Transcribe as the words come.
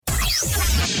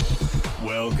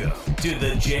Welcome to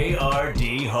the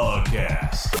JRD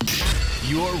Hogcast,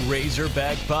 your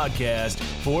Razorback podcast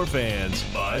for fans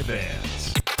by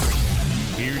fans.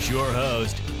 Here's your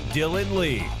host, Dylan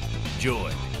Lee,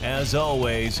 joined, as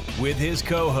always, with his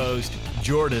co-host,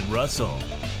 Jordan Russell,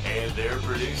 and their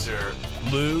producer,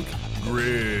 Luke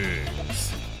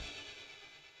Griggs.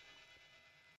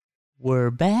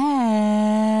 We're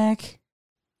back.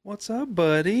 What's up,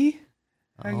 buddy?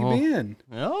 How you been?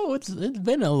 Oh, it's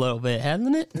been a little bit,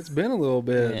 hasn't it? It's been a little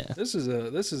bit. Yeah. This is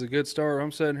a good start.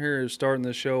 I'm sitting here starting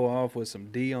this show off with some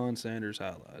Deion Sanders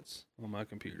highlights on my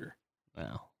computer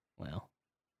Well.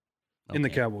 in the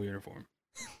Okay. Cowboy uniform.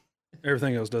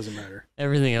 Everything else doesn't matter.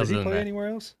 Everything else Did he doesn't play matter. anywhere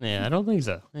else? Yeah, I don't think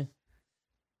so. Yeah.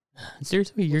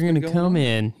 Seriously, you're What's been gonna going come on?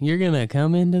 in. You're gonna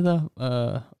come into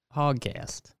the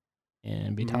Hogcast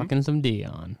and be Mhm. talking some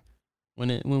Dion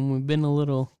when we've been a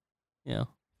little,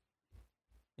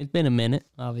 it's been a minute,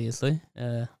 obviously.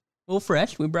 A little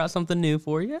fresh. We brought something new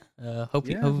for you. Hope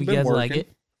you I've been guys like working.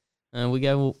 it. We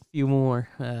got a few more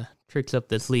tricks up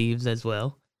the sleeves as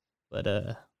well,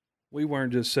 but We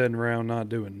weren't just sitting around not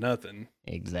doing nothing.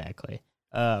 exactly.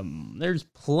 There's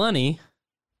plenty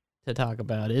to talk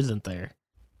about, isn't there?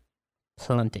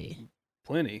 Plenty.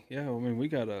 Plenty. Yeah, I mean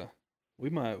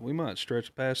we might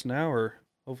stretch past an hour.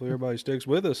 Hopefully everybody sticks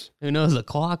with us. Who knows? The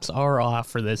clocks are off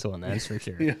for this one, that's for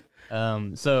sure. Yeah.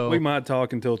 So We might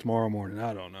talk until tomorrow morning.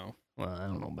 I don't know. well, I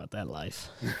don't know about that life.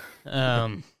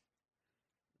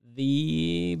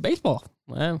 The baseball.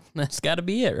 Well, that's got to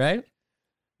be it, right?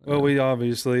 Well,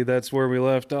 that's where we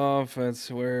left off.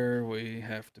 That's where we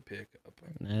have to pick up.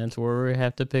 That's where we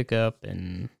have to pick up,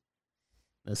 and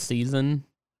the season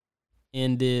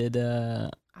ended.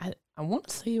 I want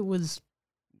to say it was,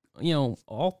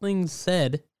 all things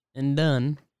said and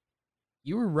done.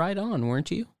 You were right on,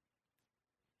 weren't you?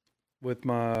 With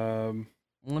my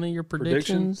One of your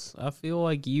Prediction? predictions. I feel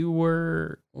like you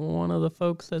were one of the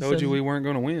folks that told said you we weren't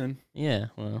going to win, Yeah,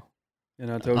 well,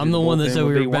 and I told you I'm the one that bullpen said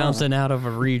would we be were wild. bouncing out of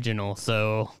a regional,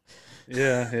 so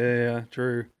Yeah,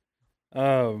 true.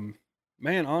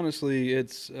 Man, honestly,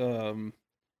 it's no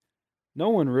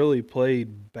one really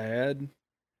played bad,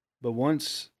 but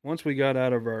once we got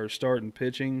out of our starting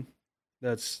pitching,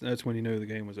 that's when you knew the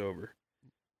game was over.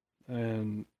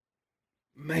 And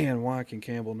man, why can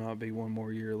Campbell not be one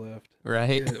more year left?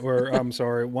 right. Or I'm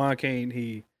sorry, why can't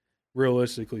he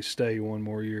realistically stay one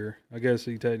more year? I guess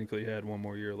he technically had one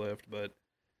more year left, but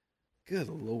good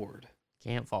Lord.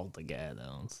 Can't fault the guy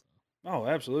though. Oh,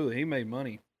 absolutely. He made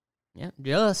money. Yeah,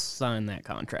 just signed that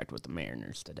contract with the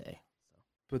Mariners today.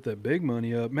 Put that big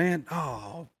money up. Man,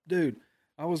 oh, dude.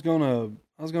 I was gonna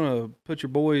put your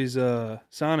boys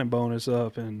signing bonus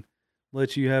up and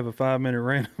let you have a 5-minute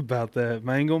rant about that.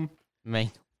 Mangum,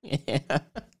 Man, yeah.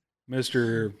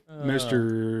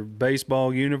 Mr.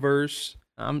 Baseball Universe.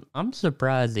 I'm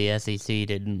surprised the SEC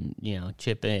didn't,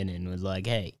 chip in and was like,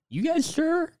 "Hey, you guys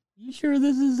sure? You sure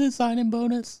this is a signing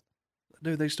bonus?"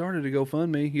 Dude, they started to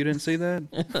GoFundMe. You didn't see that?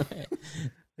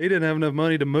 He didn't have enough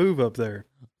money to move up there.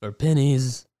 For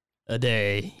pennies a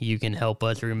day, you can help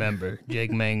us remember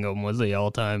Jake Mangum was the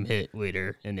all-time hit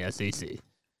leader in the SEC.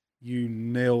 You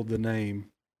nailed the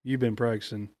name. You've been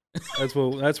practicing. That's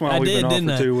why I we've did, been off didn't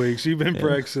for I? 2 weeks. You've been Yeah.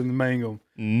 practicing the Mangum.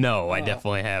 No, I Oh.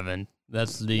 definitely haven't.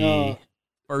 That's the No,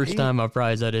 first he- time I've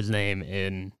probably said his name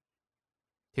in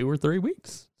 2 or 3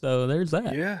 weeks. So there's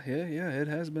that. Yeah. It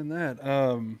has been that.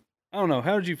 I don't know.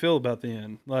 How did you feel about the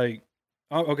end? Like,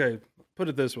 okay, put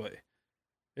it this way: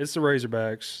 it's the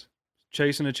Razorbacks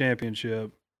chasing a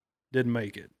championship, didn't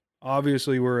make it.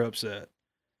 Obviously, we're upset.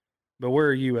 But where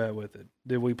are you at with it?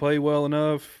 Did we play well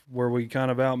enough? Were we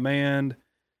kind of outmanned?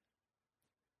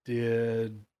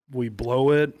 Did we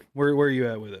blow it? Where are you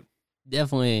at with it?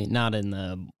 Definitely not in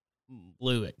the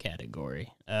blew it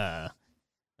category.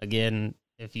 Again,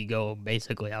 if you go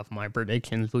basically off my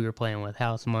predictions, we were playing with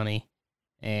house money,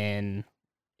 and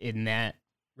in that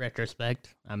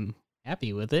retrospect, I'm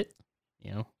happy with it.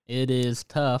 It is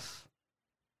tough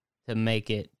to make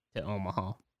it to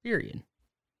Omaha, period.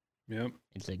 Yep.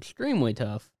 It's extremely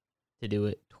tough to do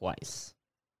it twice.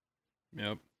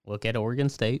 Yep. Look at Oregon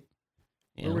State.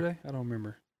 Where were they? I don't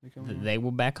remember. They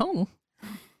were back home.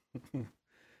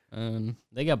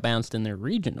 They got bounced in their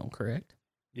regional, correct?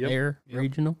 Yep. Their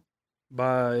regional?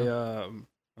 By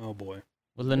oh boy.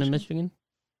 Was it in Michigan?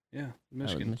 Yeah, That was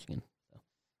Michigan. Michigan. So.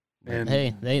 But And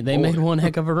hey, they boy. made one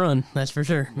heck of a run. That's for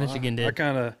sure. Michigan I did.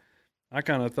 kind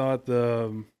of thought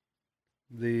the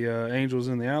Angels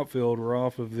in the outfield were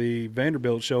off of the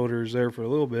Vanderbilt shoulders there for a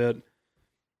little bit.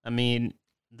 I mean,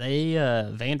 they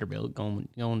Vanderbilt going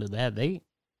to that. They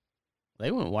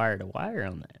went wire to wire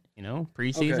on that.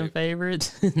 preseason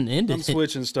favorites. And I'm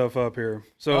switching stuff up here.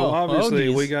 So obviously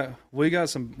we got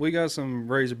some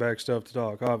Razorback stuff to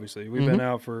talk. Obviously, we've been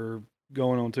out for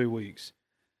going on 2 weeks.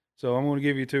 So I'm going to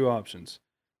give you two options.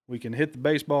 We can hit the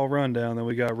baseball rundown that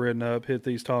we got written up, hit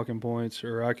these talking points,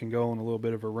 or I can go on a little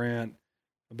bit of a rant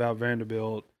about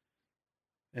Vanderbilt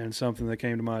and something that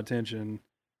came to my attention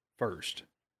first.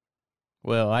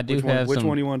 Well, I do which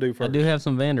one do you want to do first? I do have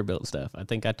some Vanderbilt stuff. I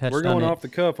think I touched on it. We're going off the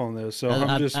cuff on this, so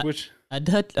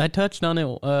I touched on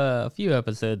it a few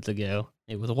episodes ago.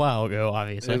 It was a while ago,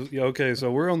 obviously. Okay,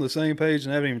 so we're on the same page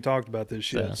and haven't even talked about this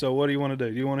shit. So what do you want to do?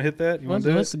 Do you want to hit that?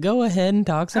 Let's go ahead and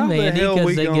talk some Vandy. How the hell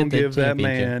we going to give that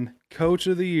man Coach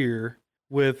of the Year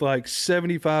with like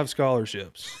 75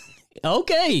 scholarships?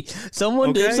 Okay,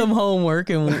 someone did some homework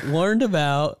and learned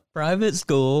about private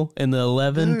school and the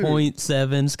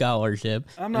 11.7 scholarship.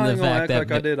 I'm not even going to act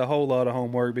like I did a whole lot of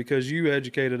homework because you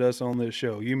educated us on this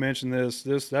show. You mentioned this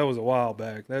that was a while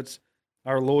back. That's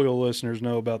our loyal listeners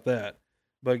know about that.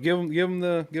 But give them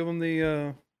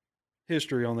the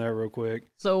history on that real quick.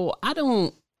 So I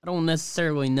don't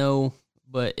necessarily know,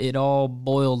 but it all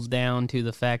boils down to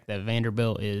the fact that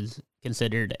Vanderbilt is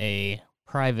considered a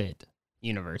private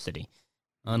university,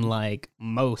 unlike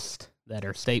most that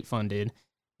are state funded.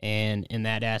 And in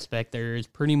that aspect, there is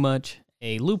pretty much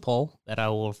a loophole that I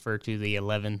will refer to the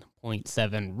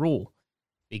 11.7 rule,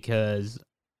 because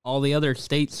all the other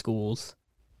state schools,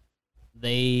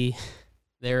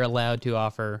 they're allowed to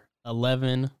offer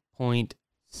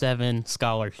 11.7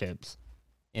 scholarships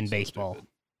in baseball. Stupid.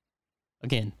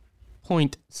 Again,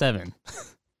 0.7.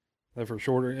 That for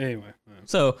shorter, anyway.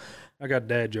 So I got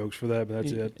dad jokes for that, but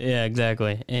that's it. Yeah,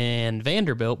 exactly. And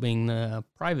Vanderbilt, being the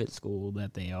private school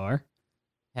that they are,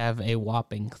 have a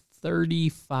whopping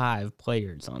 35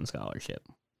 players on scholarship.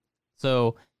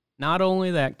 So not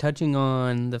only that, touching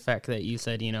on the fact that you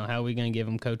said, how are we going to give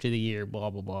him Coach of the Year, blah,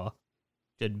 blah, blah,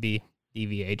 should be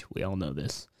DVH. We all know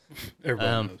this.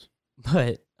 Everybody knows.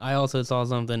 But I also saw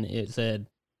something. It said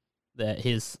that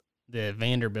the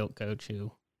Vanderbilt coach,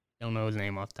 who don't know his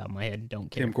name off the top of my head, don't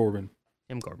care. Tim Corbin.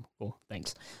 Cool.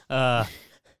 Thanks.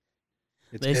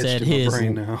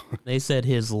 They said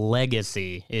his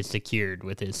legacy is secured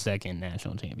with his second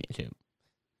national championship.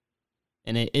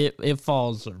 And it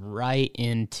falls right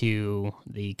into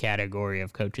the category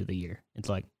of Coach of the Year. It's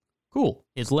like, cool.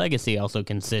 His legacy also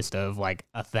consists of like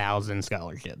 1,000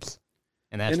 scholarships.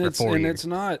 And that's for 4 years.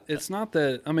 And it's not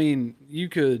that, I mean, you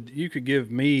could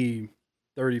give me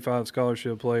 35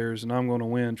 scholarship players and I'm going to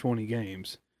win 20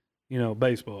 games,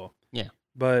 baseball. Yeah.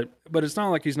 But it's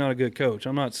not like he's not a good coach.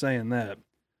 I'm not saying that.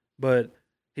 But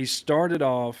he started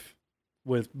off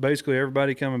with basically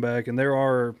everybody coming back, and there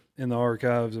are in the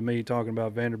archives of me talking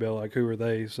about Vanderbilt, like, who are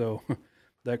they? So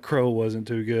that crow wasn't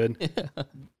too good.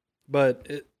 But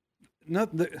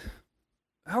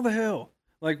how the hell?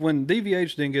 Like, when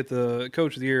DVH didn't get the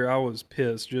Coach of the Year, I was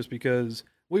pissed just because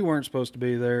we weren't supposed to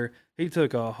be there. He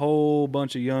took a whole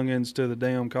bunch of youngins to the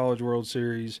damn College World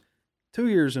Series 2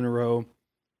 years in a row.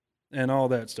 And all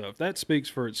that stuff. That speaks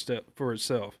for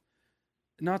itself.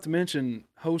 Not to mention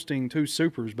hosting 2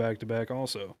 supers back-to-back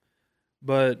also.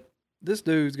 But this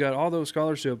dude's got all those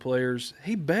scholarship players.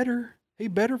 He better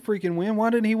freaking win. Why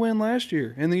didn't he win last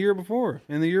year and the year before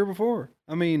and the year before?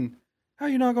 I mean, how are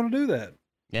you not going to do that?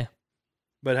 Yeah.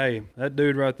 But, hey, that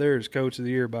dude right there is Coach of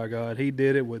the Year, by God. He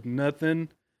did it with nothing.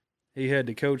 He had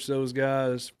to coach those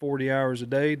guys 40 hours a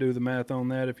day. Do the math on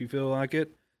that if you feel like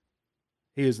it.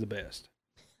 He is the best.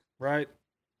 Right.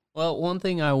 Well, one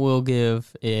thing I will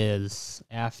give is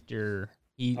after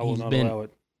he's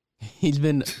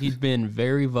been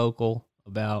very vocal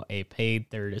about a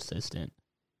paid third assistant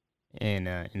in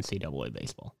NCAA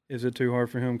baseball. Is it too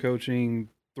hard for him coaching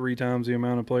 3 times the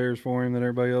amount of players for him that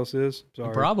everybody else is?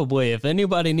 Sorry. Probably. If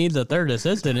anybody needs a third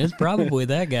assistant, it's probably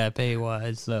that guy pay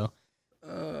wise. So,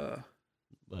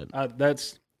 I've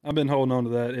been holding on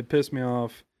to that. It pissed me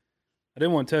off. I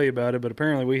didn't want to tell you about it, but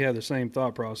apparently we had the same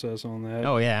thought process on that.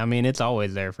 Oh, yeah. I mean, it's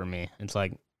always there for me. It's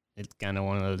like, it's kind of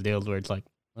one of those deals where it's like,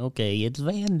 okay, it's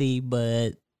Vandy,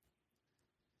 but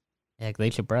heck, they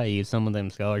should probably use some of them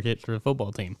scholarships for the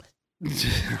football team.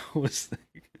 I was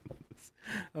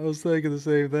thinking the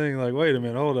same thing. Like, wait a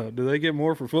minute, hold up. Do they get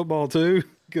more for football too?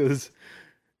 Because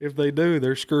if they do,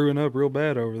 they're screwing up real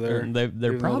bad over there.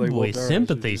 They're probably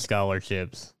sympathy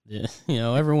scholarships.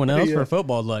 Everyone else for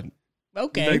football is like,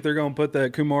 okay. You think they're going to put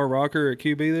that Kumar Rocker at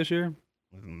QB this year?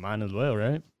 Might as well,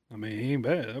 right? I mean, he ain't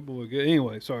bad. That boy good.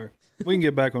 Anyway, sorry. We can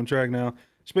get back on track now.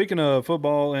 Speaking of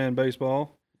football and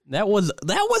baseball. That was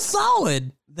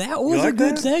solid. That was a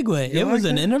good segue. It was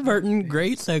an inadvertent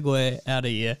great segue out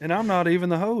of you. And I'm not even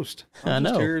the host. I know. I'm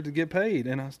just here to get paid,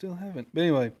 and I still haven't. But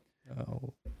anyway,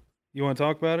 Oh, You want to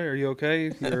talk about it? Are you okay?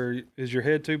 Is your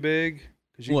head too big?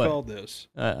 Because you What? called this.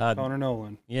 I Connor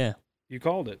Nolan. yeah. You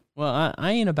called it. Well,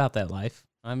 I ain't about that life.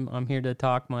 I'm here to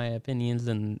talk my opinions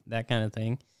and that kind of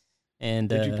thing. And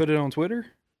Did you put it on Twitter?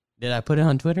 did I put it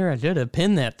on Twitter? I should have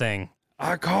pinned that thing.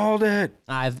 I called it.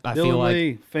 I Dylan feel like Lee,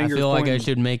 I fingers feel like I pointing.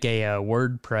 should make a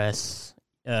WordPress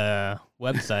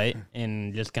website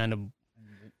and just kind of,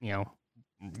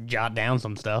 jot down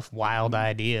some stuff, wild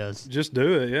ideas. Just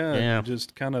do it, yeah. Yeah.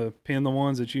 Just kind of pin the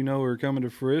ones that you know are coming to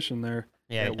fruition there.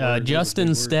 Yeah, That word is a Justin big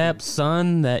word for Stepp's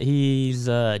son that he's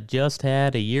just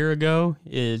had a year ago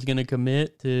is going to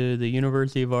commit to the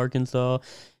University of Arkansas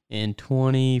in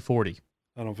 2040.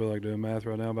 I don't feel like doing math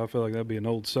right now, but I feel like that'd be an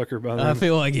old sucker by then. I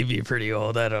feel like he'd be pretty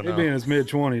old. I don't He'd be in know. his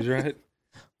mid-20s, right?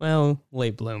 Well,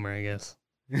 late bloomer, I guess.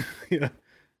 Yeah.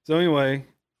 So anyway,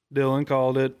 Dylan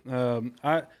called it.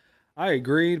 I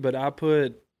agreed, but I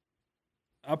put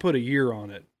a year on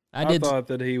it. I I did. thought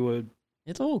that he would.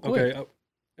 It's a little quick. Okay,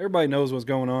 everybody knows what's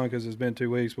going on because it's been 2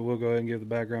 weeks, but we'll go ahead and give the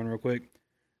background real quick.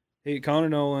 Connor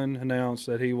Nolan announced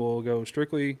that he will go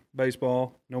strictly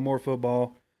baseball, no more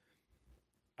football.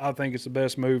 I think it's the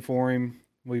best move for him.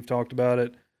 We've talked about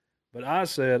it. But I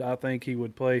said I think he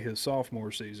would play his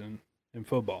sophomore season in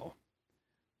football.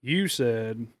 You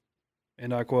said,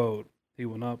 and I quote, he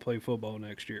will not play football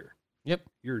next year. Yep.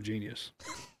 You're a genius.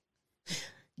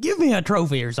 Give me a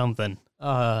trophy or something.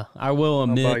 I will I'll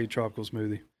buy admit. you tropical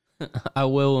smoothie. I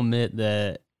will admit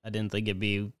that I didn't think it'd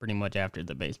be pretty much after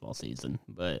the baseball season,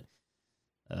 but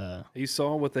He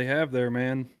saw what they have there,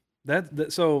 man.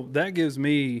 So that gives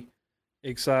me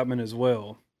excitement as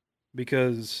well,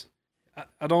 because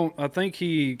I think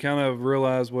he kind of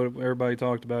realized what everybody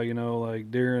talked about, like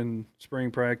during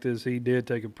spring practice, he did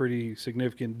take a pretty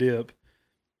significant dip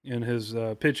in his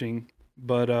pitching,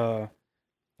 but I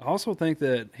also think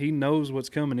that he knows what's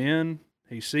coming in.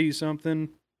 He sees something.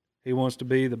 He wants to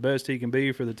be the best he can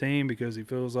be for the team because he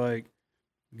feels like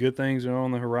good things are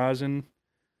on the horizon.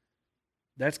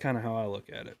 That's kind of how I look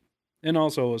at it. And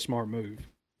also a smart move.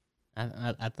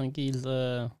 I think he's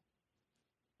a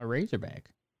Razorback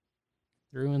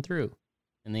through and through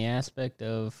in the aspect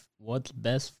of what's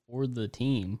best for the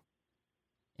team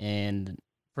and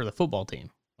for the football team.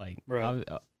 Like, Right.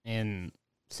 and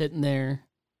sitting there,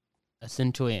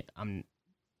 essentially,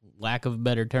 lack of a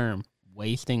better term,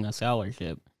 wasting a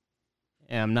scholarship.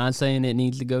 And I'm not saying it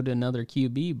needs to go to another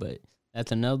QB, but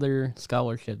that's another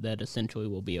scholarship that essentially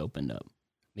will be opened up.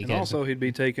 And also, he'd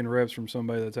be taking reps from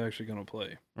somebody that's actually going to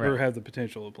play or Right. have the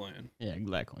potential of playing. Yeah,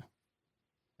 exactly.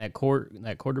 That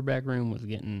quarterback room was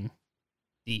getting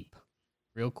deep,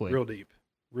 real quick. Real deep.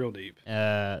 Real deep.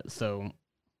 So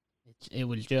it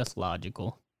was just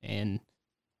logical, and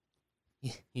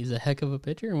he's a heck of a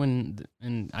pitcher. And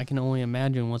I can only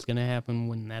imagine what's going to happen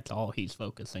when that's all he's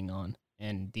focusing on,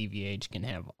 and DVH can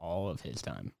have all of his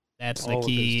time. That's the All of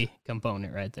his key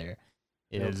component right there.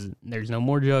 Yep. There's no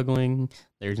more juggling.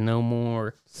 There's no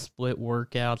more split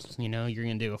workouts. You're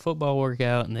going to do a football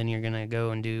workout, and then you're going to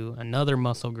go and do another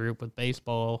muscle group with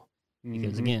baseball.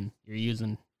 Because, Mhm. again, you're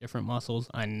using different muscles.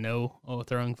 I know,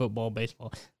 throwing football,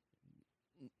 baseball.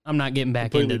 I'm not getting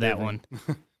back Completely into that different.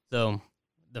 one. So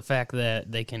the fact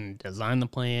that they can design the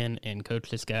plan and coach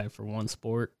this guy for one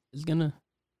sport is going to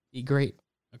be great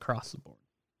across the board.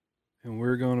 And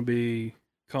we're going to be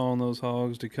calling those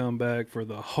Hogs to come back for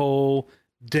the whole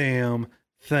damn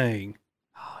thing.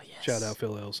 Oh, yes. Shout out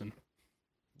Phil Elson.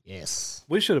 Yes.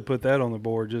 We should have put that on the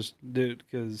board just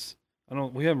because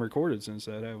we haven't recorded since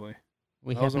that, have we?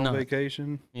 We I was have on not.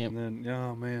 vacation, Yep. and then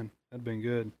oh man, that'd been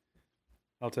good.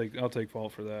 I'll take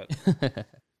fault for that.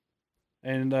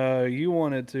 And you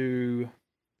wanted to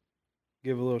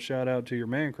give a little shout out to your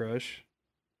man crush.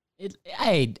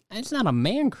 It's not a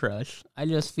man crush. I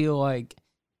just feel like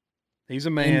He's a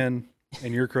man,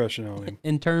 and you're crushing on him.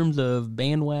 in terms of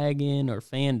bandwagon or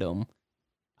fandom,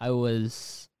 I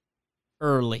was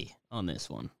early on this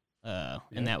one,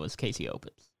 and that was Casey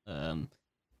Opitz. Real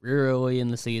early in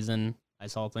the season, I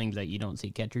saw things that you don't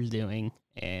see catchers doing,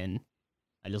 and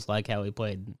I just like how he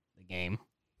played the game.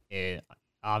 It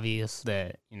obvious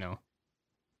that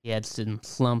he had some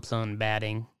slumps on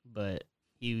batting, but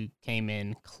he came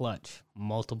in clutch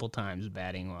multiple times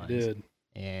batting wise. He did.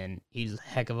 And he's a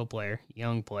heck of a player,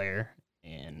 young player,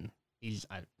 and he's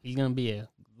going to be a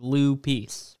glue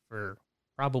piece for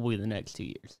probably the next 2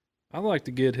 years. I'd like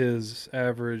to get his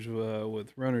average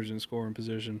with runners in scoring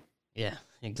position. Yeah,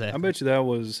 exactly. I bet you that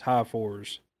was high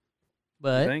fours. You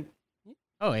But think?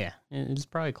 oh yeah, it's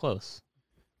probably close.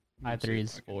 High Let me see if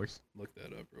threes, I can fours. Look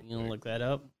that up real You want to quick. look that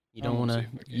up? You I don't wanna want see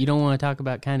if I to. can. You don't want to talk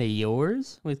about kind of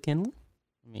yours with Kindle.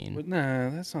 I mean, But nah,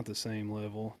 that's not the same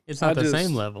level. it's not I the just-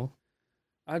 same level.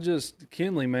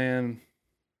 Kinley, man.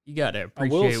 You got to I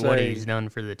will appreciate what say- he's done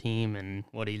for the team and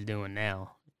what he's doing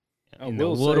now. I In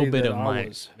will a little say bit that of I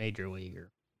was- major league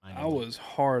or minor I league. was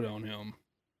hard on him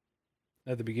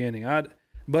at the beginning.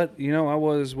 But I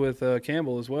was with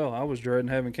Campbell as well. I was dreading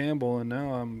having Campbell, and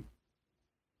now I'm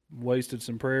wasted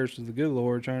some prayers to the good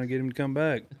Lord trying to get him to come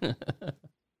back.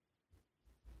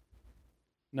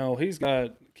 No,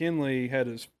 Kinley had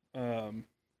his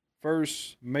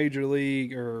first major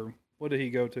league, or what did he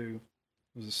go to?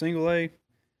 Was it single A?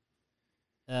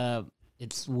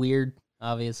 It's weird,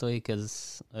 obviously,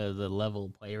 because the level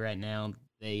of play right now.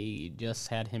 They just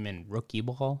had him in rookie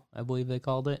ball, I believe they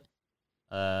called it.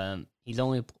 He's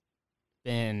only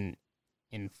been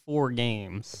in 4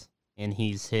 games, and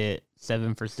he's hit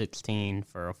 7 for 16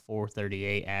 for a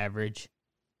 438 average,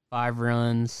 5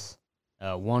 runs,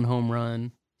 1 home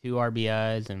run, 2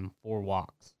 RBIs, and 4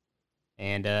 walks.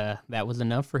 And that was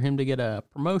enough for him to get a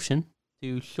promotion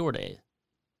to short A.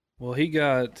 Well, he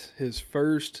got his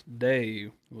first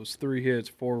day was 3 hits,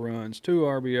 4 runs, 2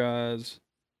 RBIs,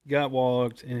 got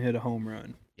walked, and hit a home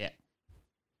run. Yeah.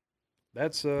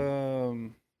 That's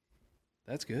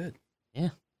good. Yeah.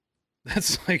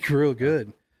 That's like real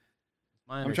good.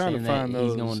 My I'm trying to understanding find that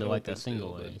he's those going to like open a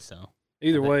single still, A, but- so.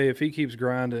 Either Okay. way, if he keeps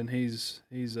grinding, he's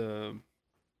I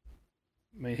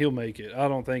mean, he'll make it. I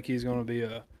don't think he's going to be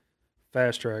a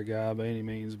fast track guy by any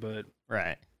means, but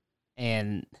Right.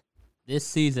 And this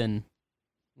season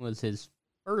was his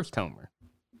first homer.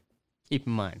 Keep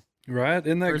in mind. right?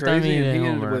 Isn't that First time crazy? he And hit he a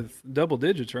ended homer. with double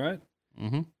digits, right?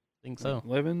 Mm-hmm. Think so.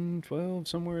 11, 12,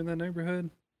 somewhere in that neighborhood.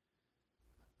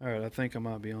 All right, I think I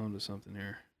might be on to something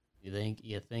here. You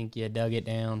think you dug it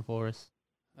down for us?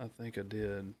 I think I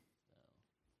did.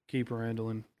 Keep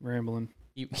rambling. Well,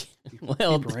 Keep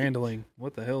rambling.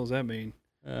 What the hell does that mean?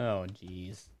 oh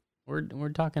jeez. We're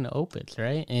talking to Opitz,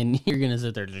 right? And you're gonna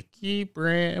sit there just keep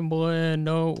rambling,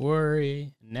 don't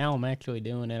worry. Now I'm actually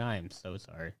doing it. I am so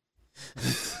sorry.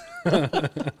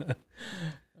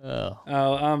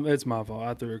 Oh, It's my fault.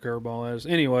 I threw a curveball at us.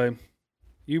 Anyway,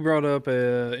 you brought up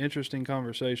a interesting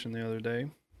conversation the other day.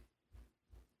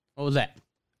 what was that?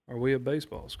 Are we a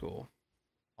baseball school?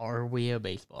 Are we a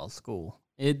baseball school?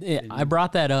 I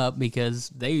brought that up because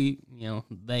they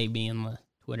being the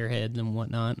Twitter heads and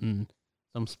whatnot, and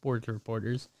some sports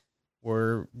reporters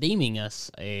were deeming us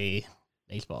a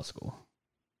baseball school.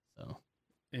 So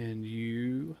And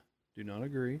you do not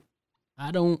agree. I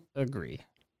don't agree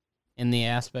in the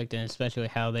aspect, and especially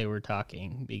how they were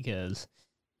talking, because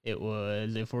it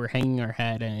was, if we're hanging our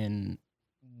hat in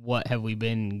what have we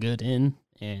been good in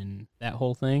and that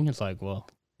whole thing, it's like, well,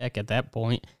 heck, at that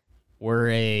point, we're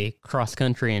a cross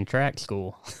country and track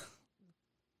school.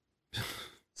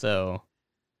 So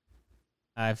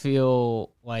I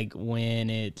feel like when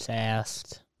it's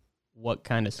asked what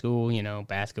kind of school,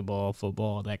 basketball,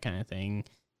 football, that kind of thing,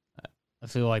 I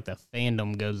feel like the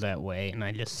fandom goes that way. And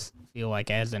I just feel like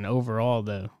as an overall,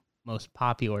 the most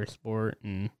popular sport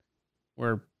and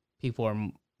where people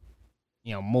are,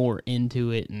 more into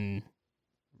it and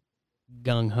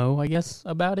gung-ho, I guess,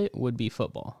 about it would be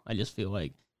football. I just feel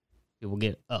like people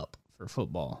get up for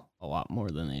football a lot more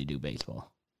than they do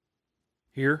baseball.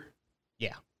 Here?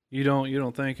 Yeah. You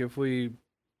don't think if we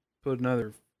put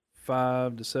another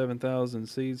 5,000 to 7,000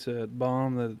 seats at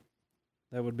Baum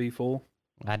that would be full?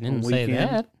 I didn't On say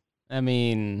weekends? that. I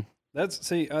mean,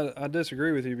 I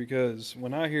disagree with you, because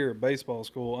when I hear baseball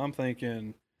school, I'm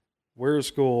thinking we're a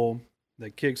school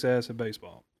that kicks ass at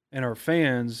baseball, and our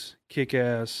fans kick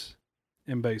ass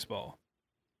in baseball.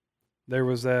 There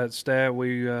was that stat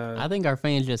I think our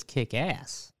fans just kick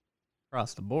ass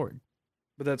across the board.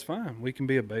 but that's fine. We can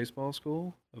be a baseball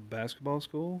school, a basketball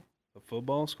school, a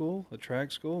football school, a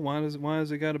track school. Why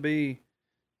does it got to be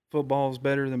football's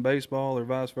better than baseball or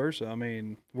vice versa? I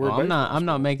mean, we're a Well, I'm not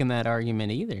baseball making that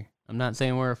argument either. I'm not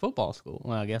saying we're a football school.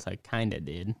 Well, I guess I kind of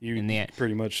did school. in the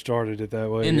pretty much started it that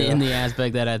way. in yeah. the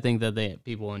aspect that I think that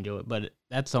people enjoy it, but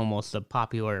that's almost a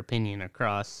popular opinion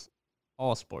across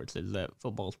all sports, is that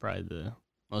football's probably the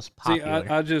most See, popular.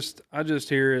 I just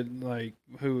hear it like,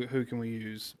 who can we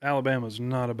use? Alabama's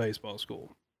not a baseball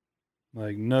school.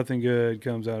 Like, nothing good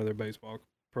comes out of their baseball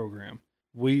program.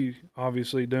 We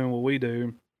obviously doing what we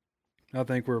do. I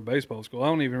think we're a baseball school. I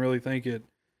don't even really think it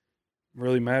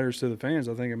really matters to the fans.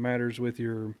 I think it matters with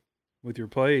your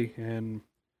play, and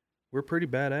we're pretty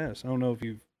badass. I don't know if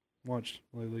you've watched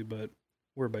lately, but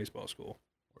we're a baseball school.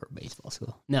 We're a baseball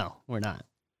school. No, we're not.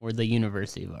 We're the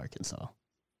University of Arkansas.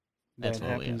 That's That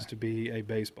what we happens are. to be a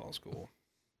baseball school.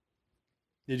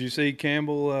 Did you see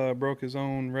Campbell broke his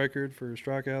own record for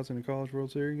strikeouts in a College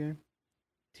World Series game?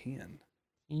 10.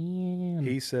 Yeah.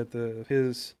 He set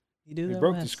his You do He that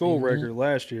broke the last school season, yeah. record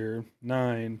last year,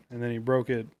 9, and then he broke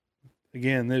it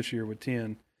again this year with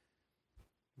 10.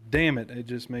 Damn it, it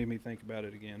just made me think about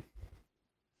it again.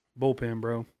 Bullpen,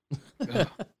 bro. Ugh.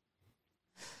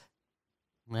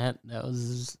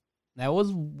 That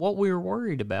was what we were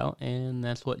worried about, and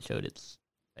that's what showed its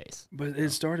face. But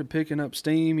it started picking up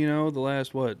steam, the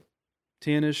last,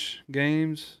 10-ish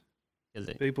games. Is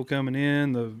it? People coming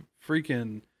in. The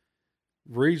freaking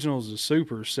regionals is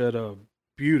super set up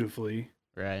beautifully.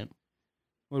 Right.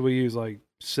 What did we use,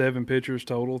 7 pitchers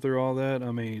total through all that?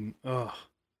 I mean, I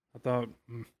thought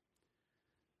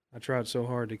I tried so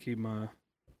hard to keep my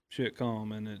shit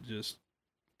calm, and it just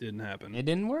didn't happen. It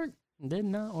didn't work. It did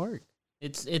not work.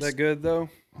 Is that good, though?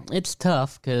 It's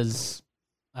tough because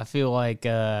I feel like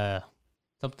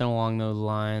something along those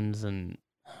lines, and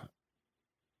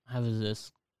I was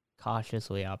just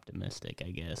cautiously optimistic,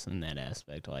 I guess, in that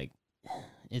aspect. Like,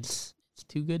 it's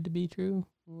too good to be true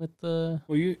with the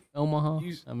Omaha.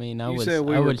 You said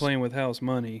we were playing with house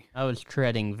money. I was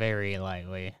treading very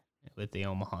lightly with the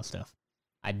Omaha stuff.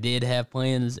 I did have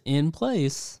plans in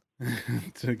place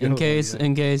in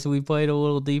case we played a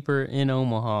little deeper in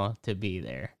Omaha to be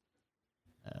there.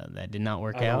 That did not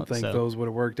work out. I don't think those would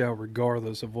have worked out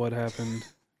regardless of what happened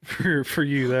for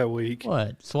you that week.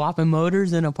 What? Swapping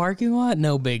motors in a parking lot?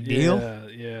 No big deal.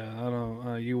 Yeah. I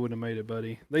don't. You wouldn't have made it,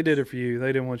 buddy. They did it for you.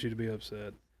 They didn't want you to be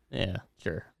upset. Yeah,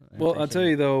 sure. I'll tell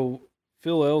you though,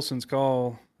 Phil Elson's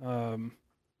call.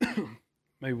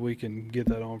 Maybe we can get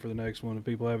that on for the next one if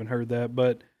people haven't heard that.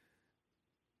 But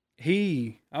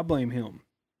I blame him.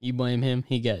 You blame him?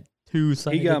 He got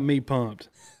two-sided. He got me pumped.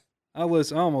 I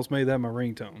almost made that my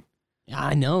ringtone.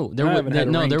 I know. There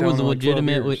was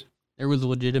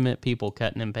legitimate people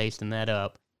cutting and pasting that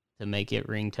up to make it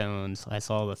ringtones. I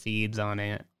saw the feeds on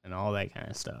it and all that kind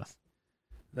of stuff.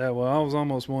 I was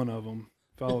almost one of them.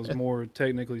 If I was more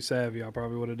technically savvy, I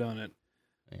probably would have done it.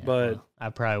 Yeah, but I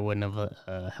probably wouldn't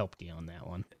have helped you on that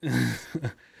one.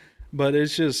 But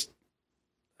it's just,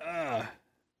 oh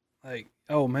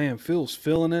man, Phil's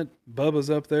feeling it. Bubba's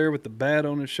up there with the bat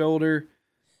on his shoulder.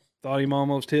 Thought him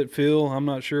almost hit Phil. I'm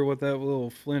not sure what that little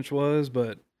flinch was,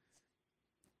 but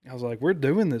I was like, we're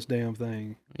doing this damn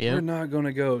thing. Yep. We're not going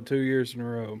to go 2 years in a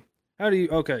row. So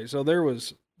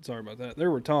sorry about that.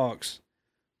 There were talks,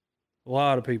 a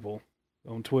lot of people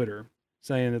on Twitter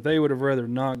saying that they would have rather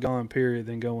not gone, period,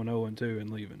 than going 0-2 and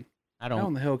leaving. How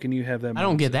in the hell can you have that mindset? I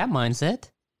don't get that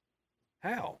mindset.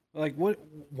 How? What?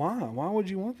 Why? Why would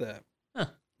you want that? Huh.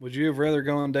 Would you have rather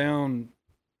gone down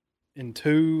in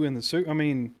 2 in the suit? I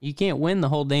mean, you can't win the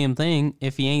whole damn thing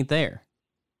if you ain't there.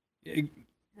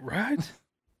 Right?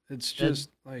 It's just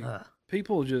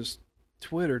people just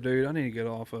Twitter, dude. I need to get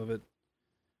off of it.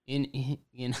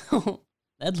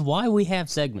 That's why we have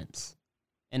segments.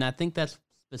 And I think that's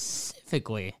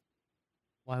specifically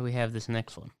why we have this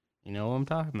next one. You know what I'm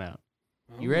talking about.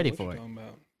 You ready for it?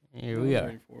 Here we are.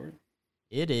 Ready for it.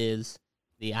 It is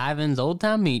the Ivan's Old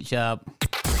Time Meat Shop.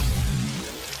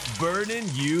 Burning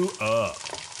you up.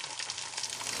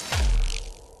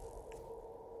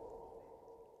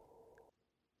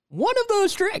 One of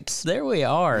those tricks. There we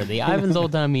are. The Ivan's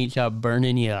Old Time Meat Shop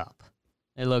burning you up.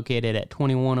 They're located at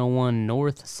 2101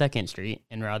 North 2nd Street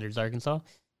in Rogers, Arkansas.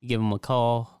 You give them a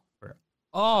call for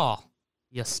all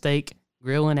your steak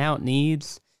grilling out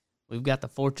needs. We've got the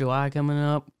 4th of July coming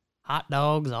up. Hot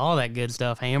dogs, all that good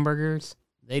stuff. Hamburgers.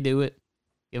 They do it.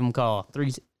 Give them a call.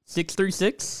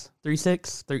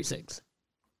 636-3636.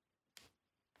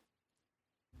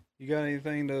 You got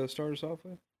anything to start us off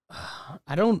with?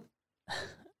 I don't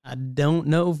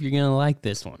know if you're gonna like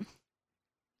this one.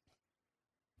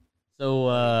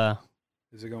 So,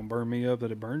 is it gonna burn me up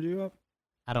that it burned you up?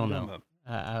 I don't know.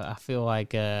 I feel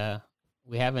like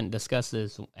we haven't discussed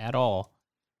this at all,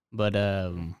 but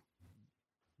oh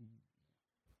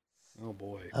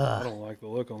boy, I don't like the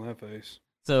look on that face.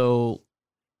 So,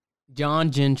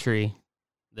 John Gentry,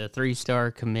 the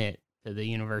 3-star commit to the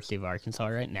University of Arkansas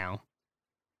right now,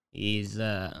 he's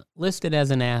listed as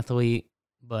an athlete,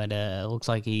 but looks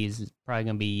like he's probably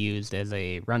going to be used as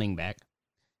a running back.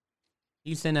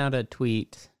 He sent out a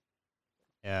tweet.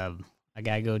 I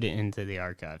got to go into the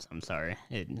archives. I'm sorry.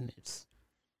 It's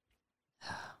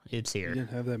here. You didn't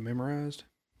have that memorized?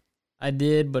 I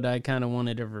did, but I kind of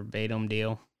wanted a verbatim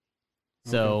deal.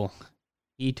 So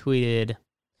he tweeted,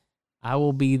 "I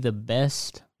will be the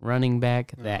best running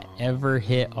back that ever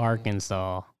hit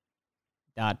Arkansas. ...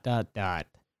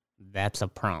 That's a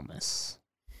promise."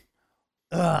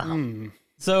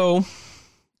 So,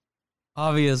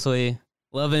 obviously,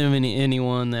 love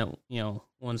anyone that,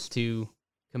 wants to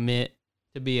commit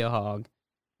to be a hog.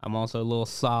 I'm also a little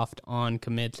soft on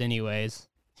commits anyways.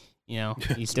 You know,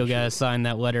 you still got to sign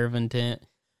that letter of intent.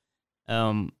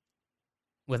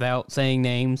 Without saying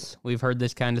names, we've heard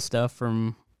this kind of stuff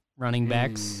from running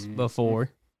backs before.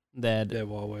 That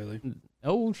Deadwall Whaley.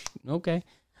 Oh, okay.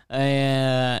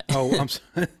 I'm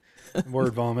sorry.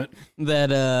 Word vomit.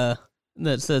 That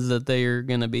says that they are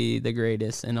going to be the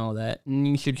greatest and all that. And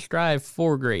you should strive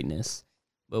for greatness.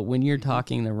 But when you're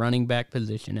talking the running back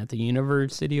position at the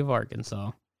University of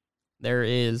Arkansas, there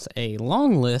is a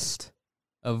long list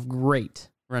of great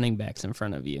running backs in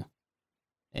front of you.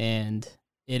 And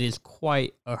it is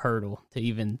quite a hurdle to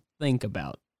even think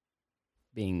about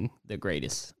being the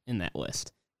greatest in that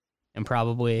list. And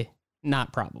the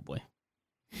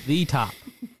top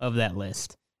of that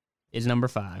list is number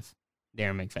 5,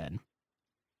 Darren McFadden.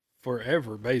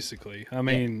 Forever, basically. I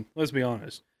mean, let's be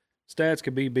honest. Stats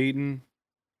could be beaten,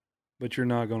 but you're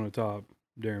not going to top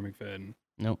Darren McFadden.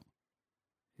 Nope.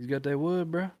 He's got that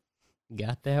wood, bro.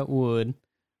 Got that wood.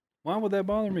 Why would that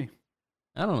bother me?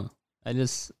 I don't know. What did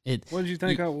you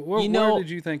think? Where did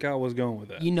you think I was going with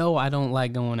that? You know, I don't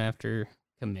like going after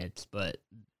commits, but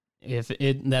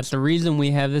that's the reason we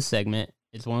have this segment.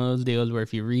 It's one of those deals where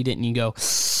if you read it and you go,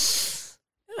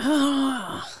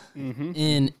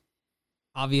 and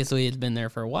obviously it's been there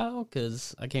for a while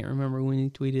because I can't remember when you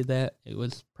tweeted that. It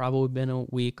was probably been a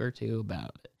week or two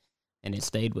about it, and it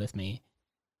stayed with me.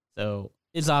 So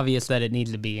it's obvious that it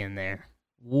needs to be in there.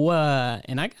 What?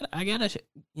 And I gotta,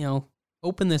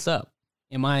 open this up.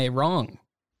 Am I wrong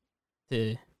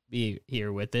to be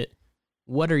here with it?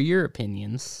 What are your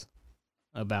opinions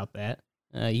about that?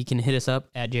 You can hit us up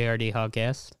at JRD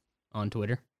Hogcast on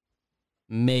Twitter.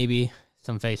 Maybe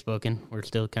some Facebooking. We're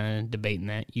still kind of debating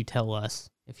that. You tell us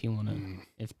if you want to,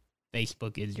 if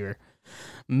Facebook is your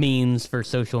means for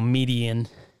social media. And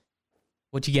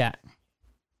what you got?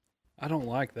 I don't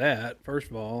like that.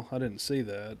 First of all, I didn't see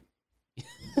that.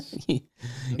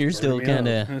 You're still kind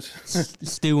of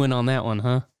stewing on that one,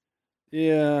 huh?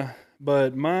 Yeah,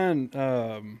 but mine.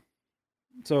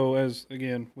 So as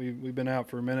again, we've been out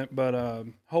for a minute, but a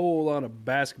whole lot of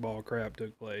basketball crap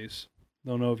took place.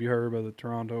 Don't know if you heard about the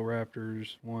Toronto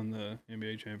Raptors won the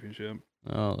NBA championship.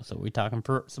 Oh, so we're talking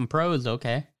some pros,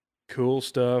 okay? Cool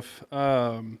stuff.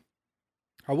 I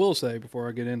will say before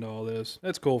I get into all this,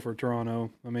 that's cool for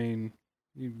Toronto. I mean,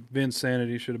 Vince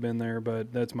Sanity should have been there,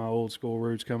 but that's my old school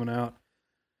roots coming out.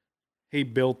 He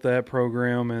built that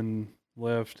program and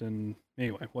left, and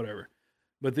anyway, whatever.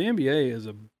 But the NBA is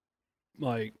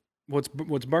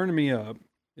what's burning me up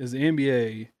is the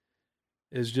NBA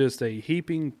is just a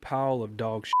heaping pile of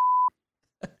dog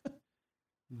shit.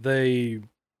 They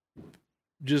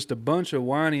just a bunch of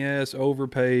whiny ass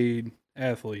overpaid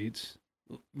athletes.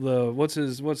 What's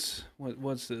this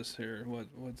here?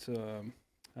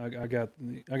 I got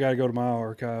to go to my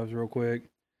archives real quick.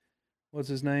 What's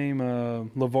his name?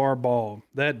 LeVar Ball.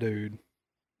 That dude.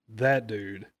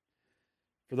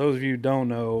 For those of you who don't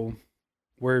know,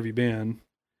 where have you been?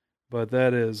 But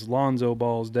that is Lonzo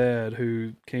Ball's dad,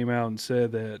 who came out and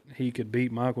said that he could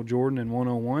beat Michael Jordan in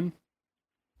 1-on-1.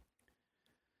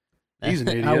 He's an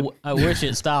idiot. I wish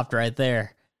it stopped right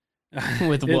there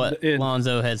with what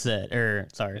Lonzo had said.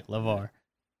 LeVar.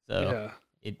 So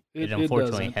yeah, it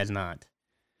unfortunately has not.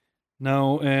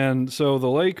 No, and so the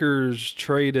Lakers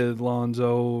traded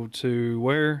Lonzo to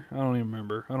where? I don't even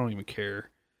remember. I don't even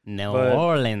care. New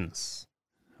Orleans.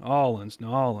 New Orleans.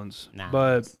 Nice.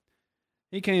 But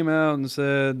he came out and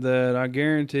said that I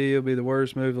guarantee it'll be the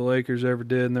worst move the Lakers ever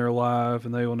did in their life,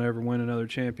 and they will never win another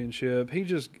championship. He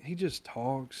just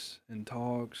talks and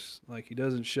talks like he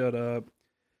doesn't shut up.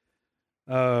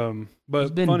 But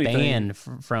he's been banned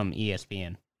from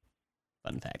ESPN.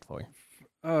 Fun fact for you.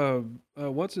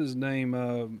 What's his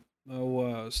name?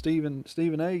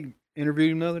 Stephen A.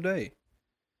 interviewed him the other day.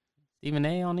 Stephen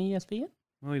A. on ESPN?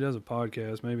 Well, he does a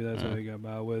podcast. Maybe that's how he got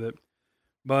by with it.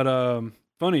 But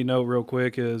funny note, real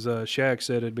quick, is Shaq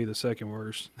said it'd be the second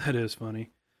worst. That is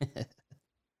funny.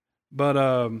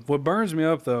 But what burns me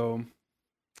up though,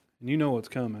 and you know what's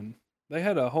coming. They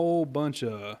had a whole bunch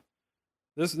of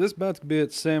this about to be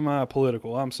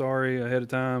semi-political. I'm sorry ahead of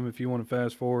time. If you want to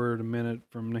fast forward a minute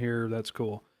from here, that's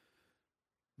cool.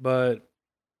 But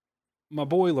my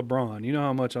boy LeBron, you know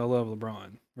how much I love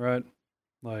LeBron, right?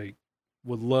 Like,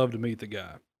 would love to meet the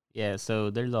guy. Yeah,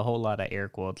 so there's a whole lot of air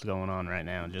quotes going on right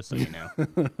now, just so you know.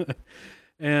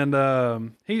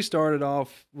 And he started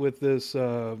off with this,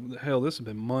 this has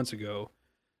been months ago,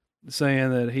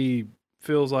 saying that he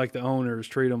feels like the owners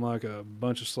treat him like a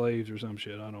bunch of slaves or some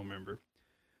shit. I don't remember.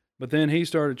 But then he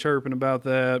started chirping about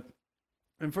that.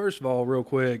 And first of all, real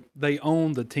quick, they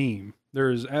own the team.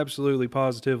 There is absolutely,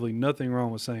 positively nothing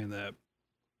wrong with saying that.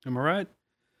 Am I right?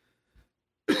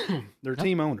 They're No.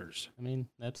 team owners. I mean,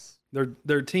 that's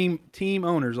They're team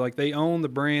owners. Like they own the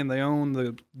brand, they own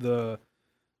the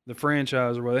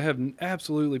franchise or whatever. They have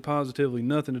absolutely positively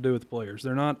nothing to do with the players.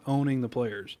 They're not owning the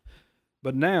players.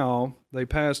 But now they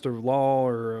passed a law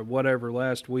or whatever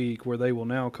last week where they will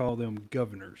now call them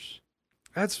governors.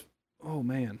 That's oh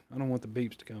man, I don't want the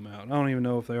beeps to come out. I don't even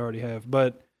know if they already have.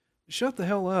 But shut the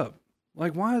hell up.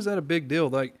 Like, why is that a big deal?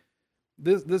 Like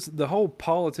the whole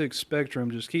politics spectrum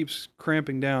just keeps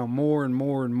cramping down more and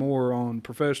more and more on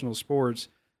professional sports.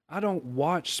 I don't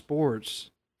watch sports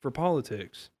for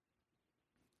politics.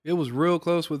 It was real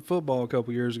close with football a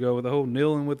couple years ago with the whole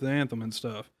kneeling with the anthem and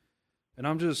stuff. And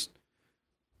I'm just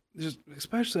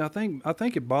especially I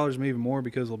think it bothers me even more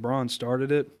because LeBron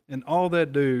started it, and all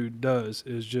that dude does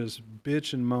is just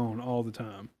bitch and moan all the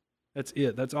time. That's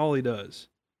it. That's all he does.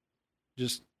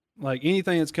 Just like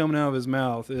anything that's coming out of his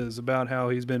mouth is about how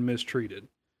he's been mistreated.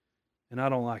 And I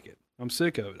don't like it. I'm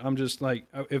sick of it. I'm just like,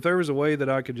 if there was a way that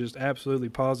I could just absolutely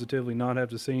positively not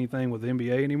have to see anything with the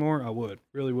NBA anymore, I would.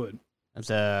 Really would. That's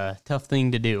a tough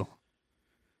thing to do.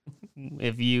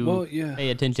 If you pay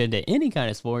attention to any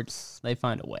kind of sports, they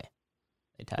find a way.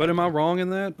 But am I wrong in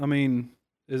that? I mean,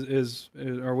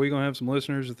 are we going to have some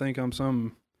listeners that think I'm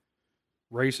some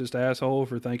racist asshole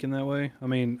for thinking that way? I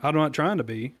mean, I'm not trying to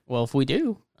be. Well, if we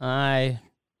do, I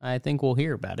think we'll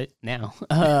hear about it now.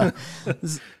 But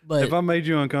if I made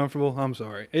you uncomfortable, I'm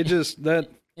sorry. It just that's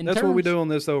what we do on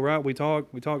this, though, right? We talk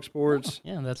sports.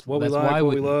 Yeah, that's what that's we like, why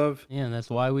what we love. Yeah,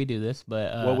 that's why we do this.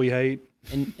 But what we hate.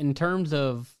 In terms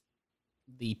of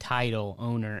the title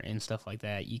owner and stuff like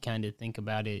that, you kind of think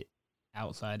about it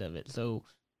outside of it. So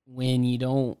when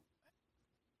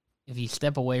if you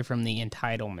step away from the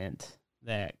entitlement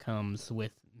that comes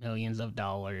with millions of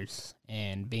dollars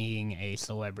and being a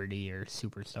celebrity or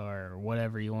superstar or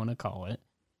whatever you want to call it,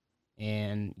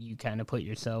 and you kind of put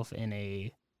yourself in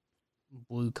a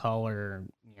blue collar,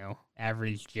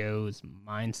 average Joe's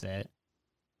mindset,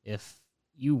 if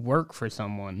you work for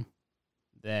someone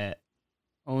that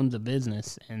owns a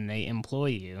business and they employ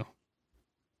you,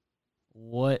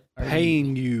 what are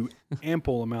paying you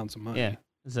ample amounts of money? Yeah.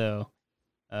 So,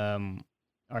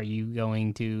 are you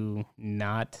going to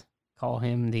not call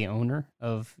him the owner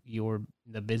of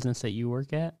the business that you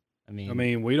work at? I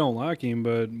mean, we don't like him,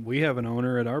 but we have an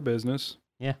owner at our business.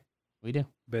 Yeah, we do.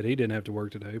 Bet he didn't have to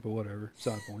work today, but whatever.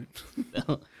 Side point.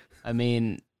 So, I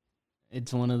mean,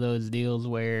 it's one of those deals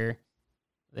where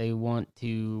they want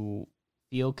to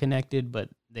feel connected, but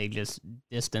they just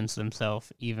distance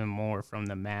themselves even more from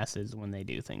the masses when they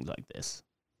do things like this.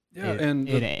 Yeah,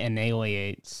 it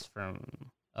annihilates from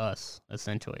us,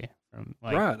 essentially.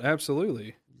 Right,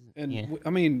 absolutely. And I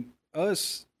mean,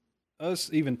 us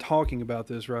even talking about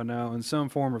this right now in some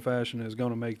form or fashion is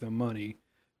going to make them money.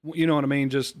 You know what I mean?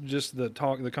 Just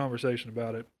the conversation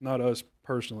about it, not us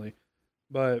personally.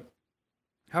 But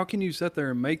how can you sit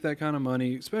there and make that kind of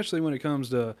money, especially when it comes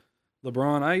to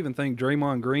LeBron? I even think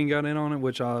Draymond Green got in on it,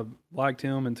 which I liked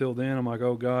him until then. I'm like,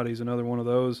 oh, God, he's another one of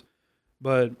those.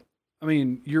 But, I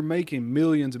mean, you're making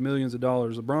millions and millions of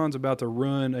dollars. LeBron's about to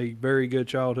run a very good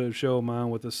childhood show of mine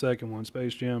with the second one,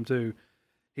 Space Jam 2.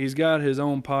 He's got his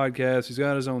own podcast. He's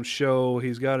got his own show.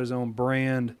 He's got his own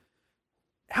brand.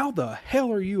 How the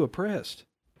hell are you oppressed?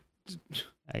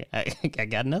 I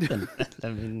got nothing.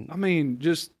 I mean,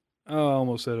 just... I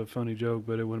almost said a funny joke,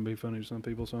 but it wouldn't be funny to some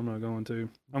people, so I'm not going to.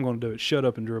 I'm going to do it. Shut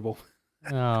up and dribble.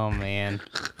 Oh, man.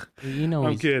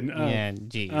 I'm kidding. Yeah,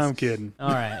 jeez. I'm kidding.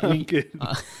 All right. I'm kidding.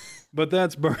 But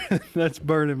that's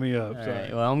burning me up. All Sorry.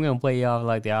 right. Well, I'm going to play you off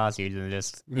like the Aussies and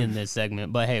just in this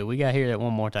segment. But, hey, we got to hear that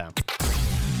one more time.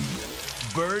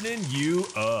 Burning you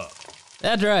up.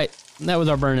 That's right. That was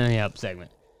our burning you up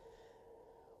segment.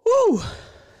 Woo!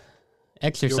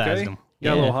 Exercised them.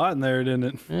 Got a little hot in there, didn't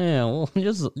it? Yeah, well,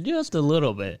 just a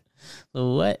little bit.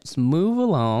 So let's move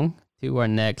along to our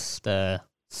next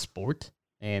sport,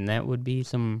 and that would be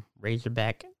some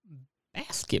Razorback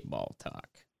basketball talk.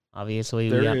 Obviously,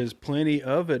 there is plenty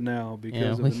of it now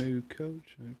because of the new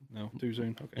coach. No, too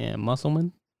soon. Okay. Yeah,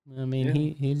 Musselman. I mean,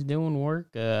 he's doing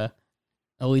work. At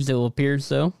least it appears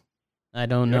so. I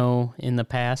don't know. In the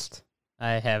past,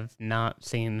 I have not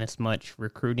seen this much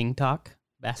recruiting talk.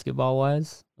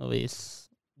 Basketball-wise, at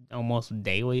least almost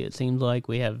daily, it seems like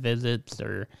we have visits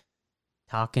or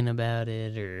talking about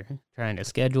it or trying to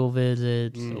schedule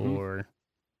visits or,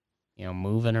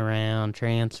 moving around,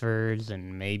 transfers,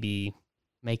 and maybe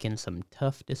making some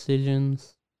tough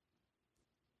decisions.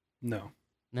 No.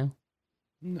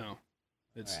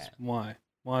 It's right. Why?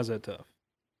 Why is that tough?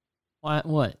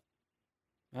 What?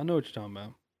 I know what you're talking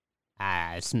about.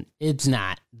 It's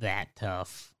not that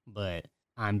tough, but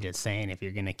I'm just saying if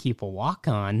you're going to keep a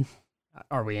walk-on,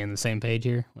 Are we in the same page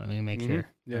here? Let me make sure.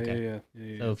 Yeah, Okay.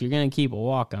 yeah. So if you're going to keep a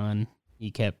walk-on,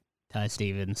 you kept Ty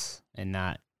Stevens and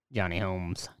not Johnny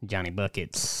Holmes, Johnny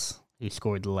Buckets, who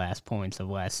scored the last points of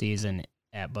last season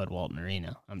at Bud Walton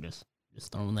Arena. I'm just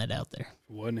throwing that out there. If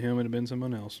it wasn't him, it'd have been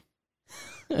someone else.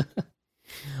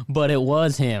 But it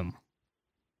was him.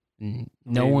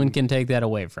 No one can take that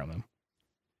away from him.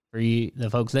 For you, the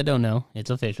folks that don't know, it's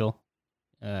official.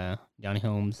 Johnny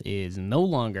Holmes is no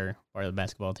longer part of the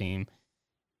basketball team,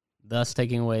 thus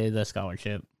taking away the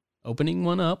scholarship, opening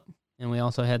one up. And we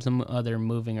also had some other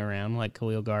moving around, like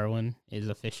Khalil Garwin is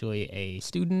officially a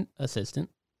student assistant,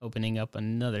 opening up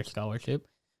another scholarship.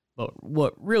 But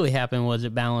what really happened was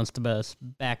it balanced us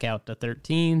back out to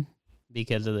 13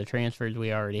 because of the transfers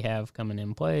we already have coming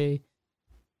in play.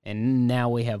 And now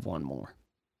we have one more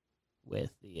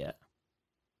with the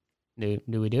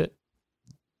do we do it?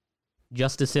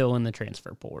 Justice Hill in the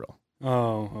transfer portal.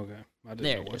 Oh, okay. I didn't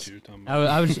There know it what is. you were talking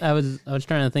about. I was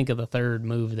trying to think of the third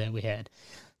move that we had.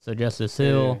 So Justice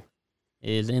Hill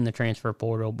is in the transfer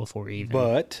portal before even.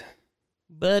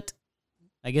 But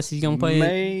I guess he's gonna play.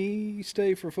 May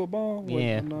stay for football.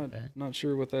 Yeah, I'm not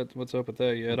sure what's up with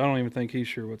that yet. I don't even think he's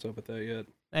sure what's up with that yet.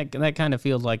 That kind of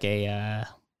feels like a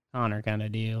Connor kind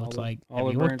of deal. It's like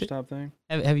olive branch type thing.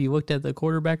 Have you looked at the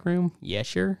quarterback room? Yeah,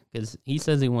 sure. Because he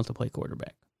says he wants to play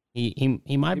quarterback.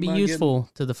 He might be useful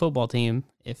to the football team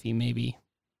if he maybe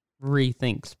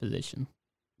rethinks position.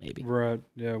 Maybe. Right.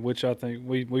 Yeah. Which I think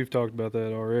we've talked about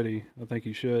that already. I think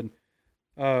he should.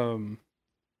 So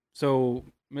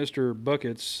Mr.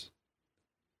 Buckets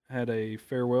had a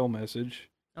farewell message.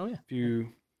 Oh yeah.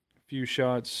 Few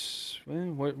shots.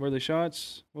 What were they?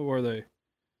 Shots? What were they?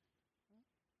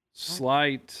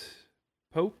 Slight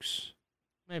pokes.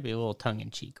 Maybe a little tongue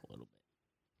in cheek a little bit.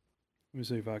 Let me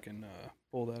see if I can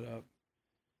pull that up.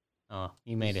 Oh,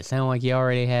 you made it sound like you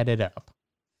already had it up.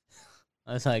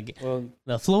 I was like, well,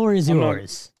 the floor is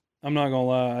yours. I'm not gonna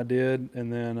lie, I did,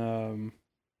 and then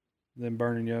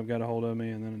Burning Yub got a hold of me,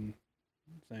 and then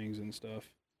things and stuff.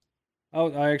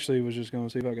 I actually was just gonna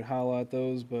see if I could highlight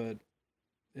those, but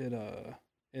it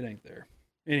ain't there.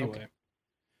 Anyway, okay.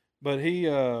 But he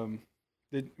hell,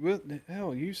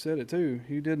 you said it too.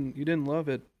 You didn't love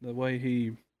it the way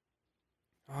he.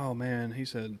 Oh man, he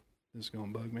said this is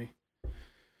gonna bug me.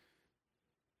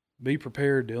 Be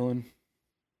prepared, Dylan.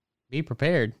 Be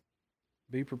prepared.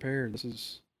 Be prepared. This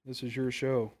is your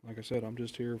show. Like I said, I'm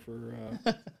just here for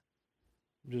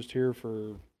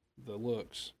the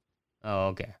looks. Oh,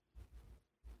 okay.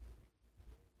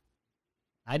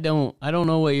 I don't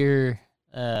know what you're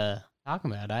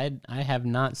talking about. I have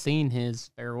not seen his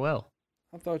farewell.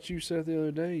 I thought you said the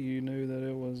other day you knew that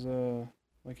it was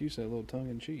like you said, a little tongue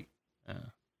in cheek.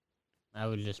 I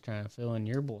was just trying to fill in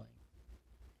your blank.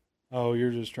 Oh,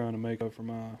 you're just trying to make up for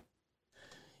my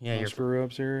screw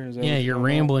ups here? Is that you're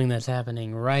rambling that's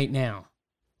happening right now.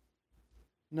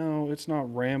 No, it's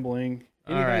not rambling.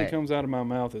 Anything that comes out of my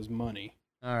mouth is money.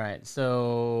 All right,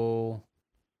 so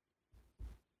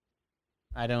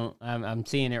I'm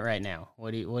seeing it right now.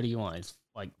 What do you want? It's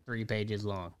like 3 pages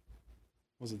long.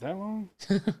 Was it that long?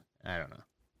 I don't know.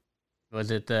 Was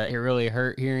it it really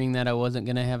hurt hearing that I wasn't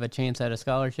going to have a chance at a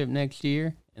scholarship next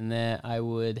year and that I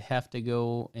would have to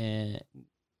go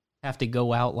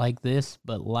out like this,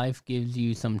 but life gives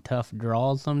you some tough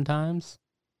draws sometimes?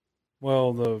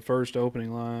 Well, the first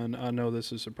opening line, I know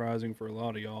this is surprising for a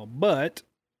lot of y'all, but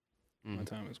my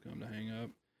time has come to hang up.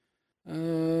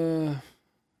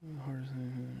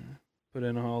 Put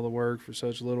in all the work for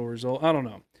such little result. I don't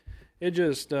know. It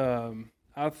just,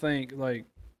 I think, like,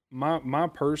 my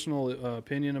personal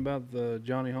opinion about the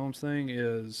Johnny Holmes thing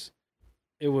is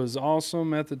it was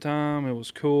awesome at the time. It was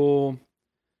cool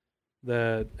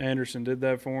that Anderson did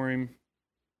that for him.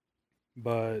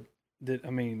 But,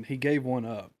 he gave one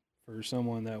up for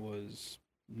someone that was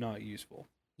not useful.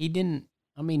 He didn't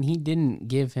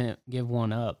give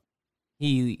one up.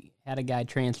 He had a guy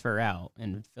transfer out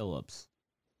in Phillips,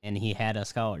 and he had a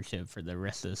scholarship for the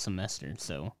rest of the semester.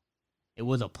 So it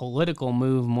was a political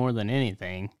move more than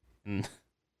anything, and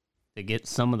to get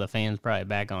some of the fans probably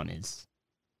back on his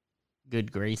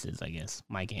good graces, I guess.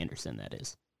 Mike Anderson, that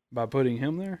is. By putting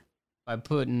him there? By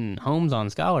putting Holmes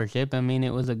on scholarship. It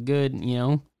was a good,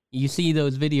 you see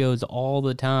those videos all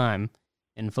the time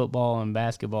in football and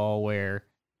basketball where,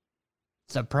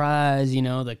 surprise,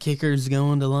 the kicker's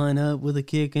going to line up with a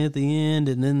kick at the end,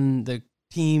 and then the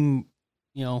team,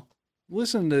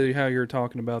 Listen to how you're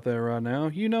talking about that right now.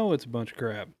 You know it's a bunch of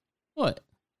crap. What?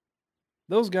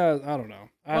 Those guys, I don't know.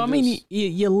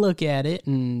 You look at it,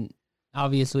 and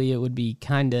obviously it would be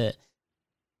kind of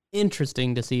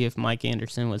interesting to see if Mike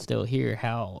Anderson was still here,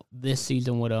 how this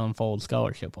season would unfold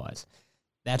scholarship-wise.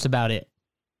 That's about it.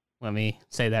 Let me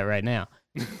say that right now.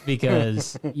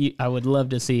 Because I would love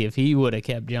to see if he would have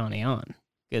kept Johnny on.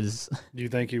 Because Do you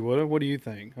think he would have? What do you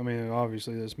think? I mean,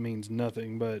 obviously this means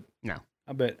nothing, but no.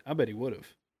 I bet he would have.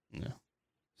 No.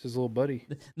 It's his little buddy.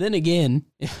 Then again,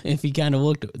 if he kind of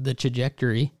looked at the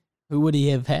trajectory, who would he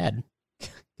have had?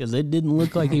 Because it didn't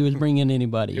look like he was bringing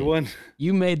anybody. It wasn't.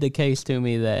 You made the case to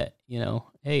me that,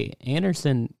 hey,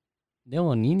 Anderson,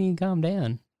 Dylan, you need to calm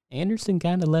down. Anderson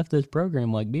kind of left this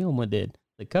program like Bielema did.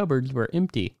 The cupboards were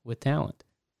empty with talent.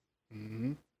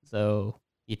 Mm-hmm. So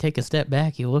you take a step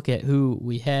back, you look at who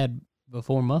we had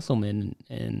before Musselman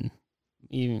and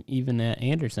even at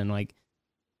Anderson. Like,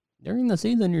 during the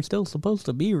season, you're still supposed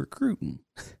to be recruiting.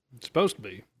 It's supposed to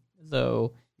be.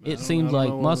 So it seems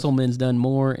like Musselman's done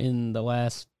more in the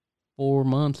last 4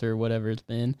 months or whatever it's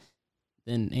been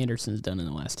than Anderson's done in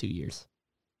the last 2 years.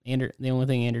 The only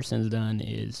thing Anderson's done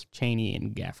is Chaney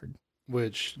and Gafford.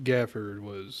 Which Gafford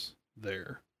was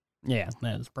there. Yeah,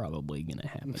 that's probably going to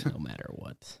happen no matter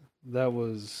what. I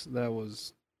mean,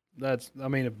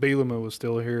 if Bielema was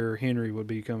still here, Henry would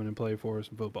be coming and play for us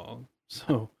in football.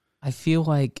 So I feel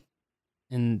like,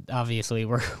 and obviously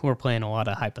we're playing a lot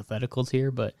of hypotheticals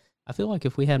here, but I feel like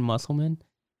if we had Musselman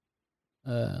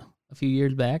a few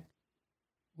years back,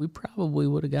 we probably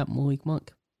would have got Malik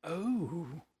Monk. Oh,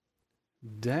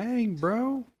 dang,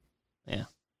 bro. Yeah.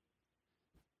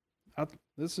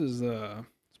 This is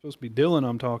supposed to be Dylan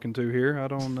I'm talking to here. I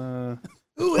don't...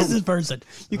 Who is this person?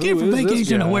 You came from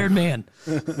vacation, a weird man.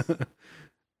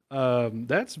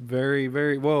 That's very,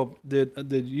 very... Well,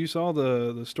 did you saw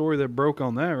the story that broke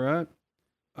on that, right?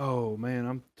 Oh, man,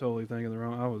 I'm totally thinking the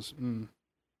wrong...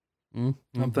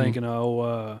 I'm thinking,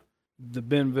 the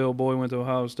Bentonville boy went to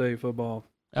Ohio State football.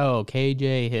 Oh,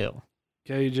 KJ Hill.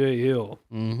 KJ Hill.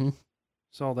 Mm-hmm.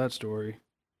 Saw that story.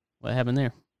 What happened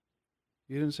there?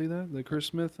 You didn't see that? The Chris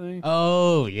Smith thing?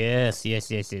 Oh, yes. Yeah,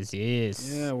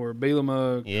 where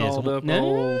Bielema called up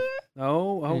no.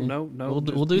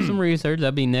 We'll do some research.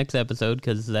 That'll be next episode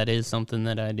because that is something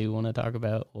that I do want to talk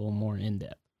about a little more in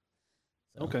depth.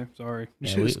 So, okay, sorry.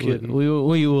 Yeah, Just kidding.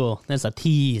 We will. That's a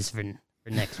tease for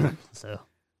next one. So,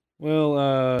 well,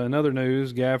 another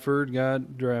news: Gafford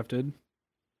got drafted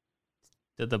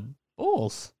to the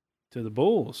Bulls. To the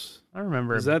Bulls. I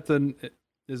remember. Is that the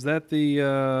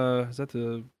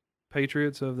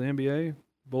Patriots of the NBA?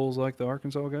 Bulls like the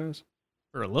Arkansas guys?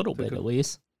 For a little bit, at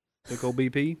least. Took old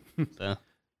BP. So,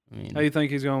 I mean, how do you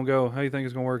think he's gonna go? How do you think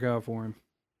it's gonna work out for him?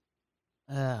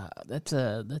 That's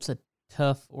a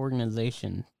tough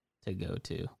organization to go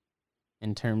to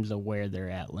in terms of where they're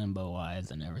at limbo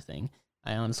wise and everything.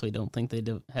 I honestly don't think they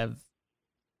have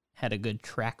had a good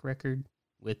track record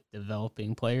with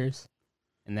developing players,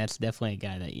 and that's definitely a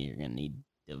guy that you're gonna need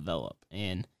to develop.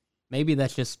 And maybe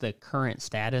that's just the current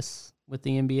status with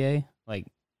the NBA, like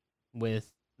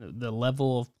with the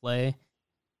level of play.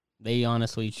 They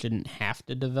honestly shouldn't have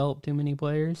to develop too many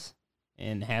players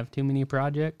and have too many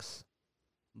projects,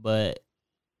 but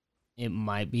it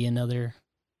might be another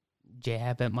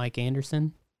jab at Mike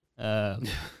Anderson in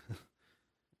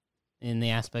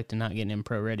the aspect of not getting him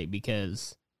pro ready,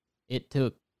 because it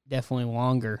took definitely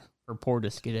longer for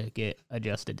Portis to get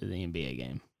adjusted to the NBA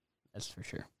game. That's for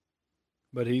sure.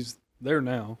 But he's there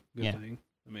now. Good Yeah. thing.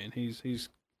 I mean, he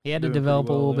had to doing develop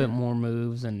pretty a well little bit there. more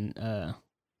moves and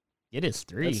get his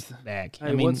three back. Hey,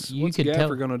 I mean, what's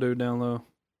Gafford gonna do down low?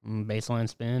 Baseline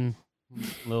spin,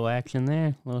 little action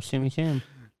there, little shimmy shim.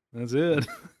 That's it.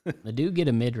 The dude get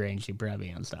a mid range, he'd probably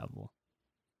be unstoppable.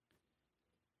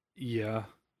 Yeah.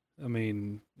 I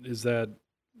mean, is that...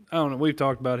 I don't know. We've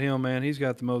talked about him, man. He's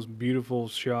got the most beautiful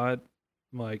shot,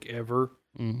 like, ever.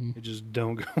 Mm-hmm. It just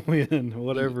don't go in.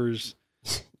 Whatever's...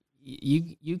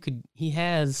 You could... He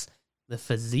has the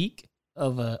physique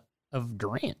of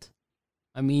Durant.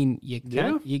 I mean, you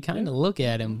kind of look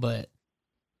at him, but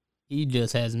he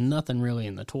just has nothing really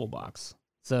in the toolbox.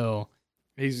 So...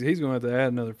 He's going to have to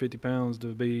add another 50 pounds to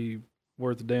be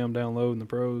worth the damn down low in the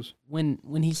pros. When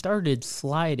he started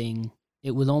sliding,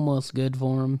 it was almost good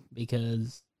for him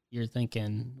because you're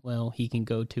thinking, well, he can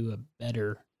go to a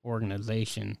better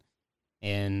organization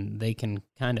and they can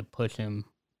kind of push him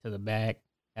to the back,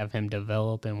 have him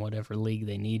develop in whatever league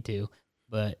they need to.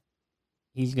 But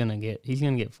he's gonna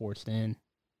get forced in.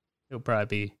 He'll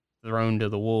probably be thrown to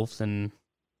the wolves in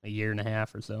a year and a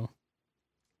half or so.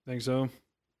 Think so?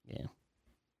 Yeah.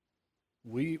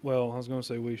 I was going to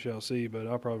say we shall see, but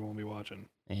I probably won't be watching.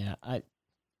 Yeah, I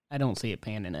don't see it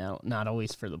panning out. Not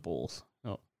always for the Bulls.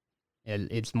 No,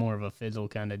 it's more of a fizzle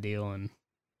kind of deal, and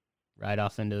right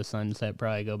off into the sunset.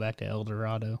 Probably go back to El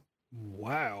Dorado.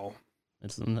 Wow.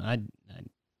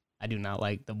 I do not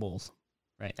like the Bulls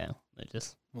right now. They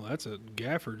just Well, that's a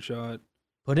Gafford shot.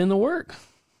 put in the work.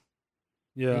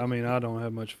 Yeah, I mean, I don't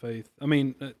have much faith. I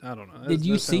mean, I don't know. Did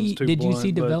you see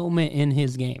development in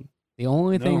his game? The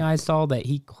only thing No. I saw that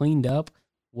he cleaned up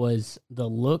was the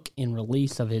look and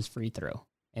release of his free throw.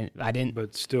 And I didn't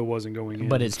But still wasn't going in.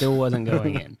 but it still wasn't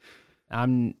going in.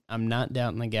 I'm not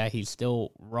doubting the guy. He's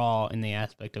still raw in the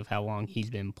aspect of how long he's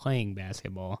been playing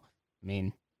basketball. I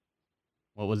mean,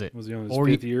 what was it? Was he on his 4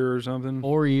 fifth year or something?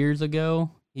 4 years ago,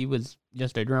 he was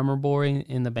just a drummer boy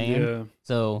in the band. Yeah.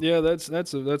 So Yeah, that's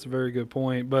a very good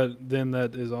point. But then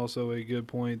that is also a good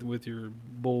point with your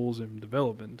Bulls and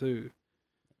development too.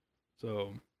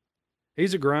 So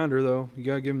he's a grinder though. You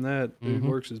gotta give him that. Dude Mhm.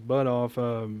 works his butt off.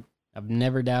 I've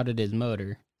never doubted his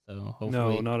motor. So hopefully,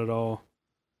 No, not at all.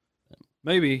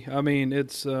 Maybe. I mean,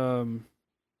 it's time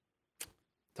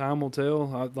will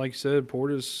tell. Like you said,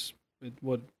 Portis.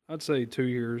 I'd say 2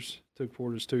 years. Took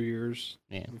Portis 2 years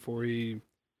Yeah. before he.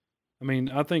 I mean,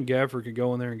 I think Gafford could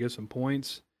go in there and get some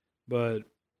points, but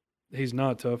he's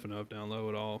not tough enough down low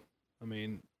at all. I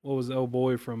mean, what was the old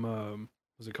boy from?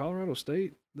 Was it Colorado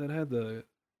State that had the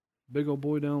big old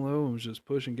boy down low and was just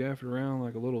pushing Gafford around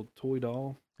like a little toy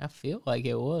doll? I feel like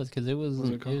it was because it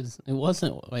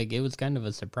wasn't like it was kind of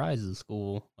a surprise at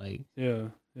school. Like Yeah.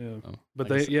 But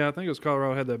like I think it was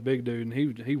Colorado had that big dude and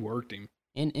he worked him.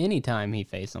 in any time he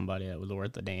faced somebody that was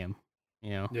worth a damn,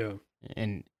 Yeah.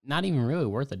 and not even really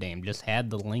worth a damn, just had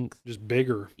the length, Just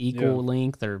bigger. equal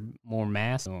length or more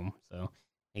mass to him. So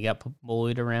he got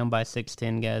bullied around by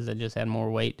 6'10" guys that just had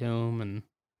more weight to them, and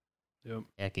Yep.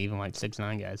 heck, even like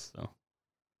 6'9" guys. So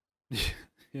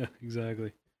Yeah,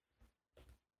 exactly.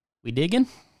 we digging?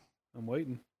 I'm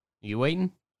waiting. You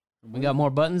waiting? I'm We got waiting. more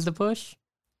buttons to push.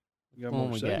 We got what more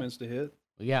we got? segments to hit.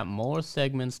 We got more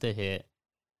segments to hit.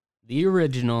 The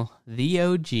original, the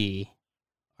OG,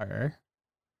 our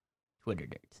Twitter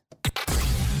dirt,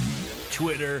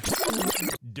 Twitter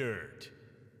Dirt.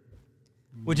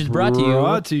 which is brought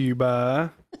to you by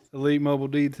Elite Mobile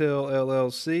Detail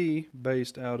LLC,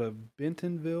 based out of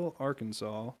Bentonville,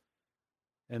 Arkansas.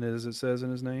 And as it says in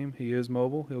his name, he is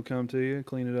mobile. He'll come to you,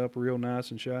 clean it up real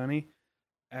nice and shiny.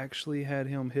 Actually had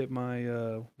him hit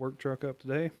my work truck up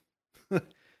today.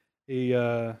 He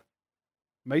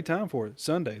made time for it.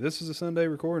 Sunday. This is a Sunday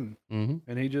recording. Mm-hmm.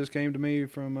 And he just came to me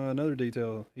from another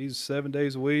detail. He's 7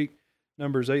 days a week.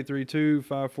 Number is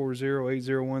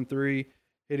 832-540-8013.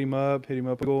 Hit him up.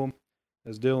 Cool.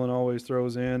 As Dylan always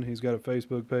throws in, he's got a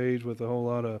Facebook page with a whole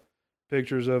lot of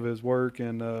pictures of his work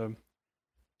and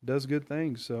does good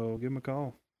things. So give him a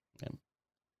call.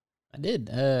 I did.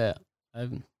 I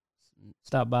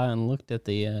stopped by and looked at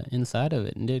the inside of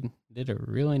it and did a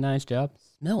really nice job.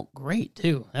 Smelled great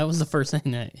too. That was the first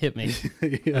thing that hit me.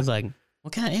 I Yeah. was like,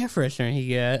 "What kind of air freshener he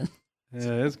got?"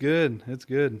 Yeah, it's good. It's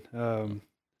good. I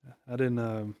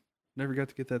didn't never got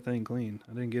to get that thing clean.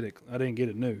 I didn't get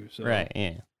it new. So Right?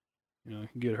 Yeah. you know, you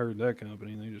can get hurt at that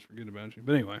company and they just forget about you.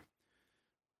 But anyway,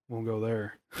 won't go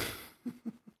there.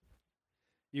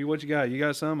 What you got? You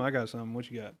got some? I got some. What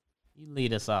you got? You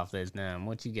lead us off this time.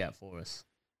 What you got for us?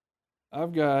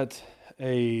 I've got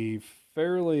a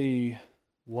fairly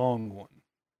long one.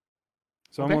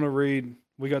 So Okay. I'm going to read.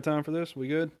 We got time for this? We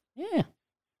good? Yeah.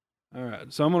 All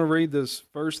right. So I'm going to read this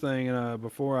first thing, and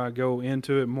before I go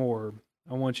into it more,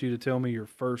 I want you to tell me your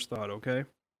first thought, okay?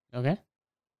 Okay.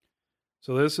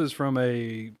 So this is from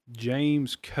a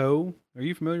James Coe. Are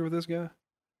you familiar with this guy?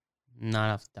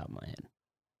 Not off the top of my head.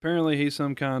 Apparently he's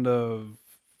some kind of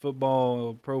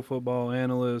pro football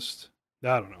analyst.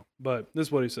 I don't know. But this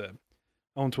is what he said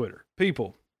on Twitter.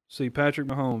 People see Patrick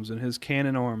Mahomes and his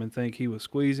cannon arm and think he was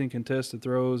squeezing contested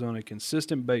throws on a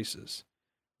consistent basis.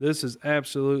 This is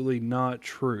absolutely not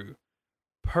true.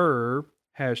 Per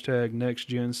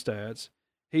 #NextGenStats,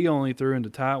 he only threw into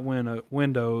tight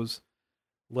windows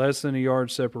less than a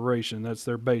yard separation. That's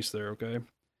their base there, okay?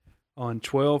 On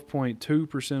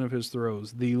 12.2% of his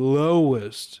throws, the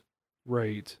lowest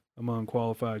rate among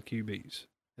qualified QBs.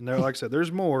 And there, like I said,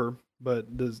 there's more, but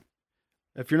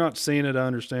if you're not seeing it, I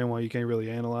understand why you can't really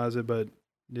analyze it. But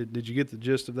did you get the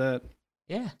gist of that?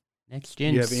 Yeah. Next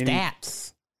gen you have any-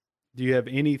 stats. Do you have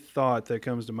any thought that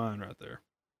comes to mind right there?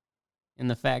 And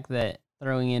the fact that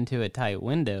throwing into a tight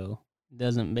window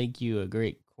doesn't make you a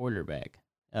great quarterback.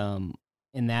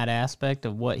 In that aspect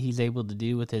of what he's able to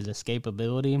do with his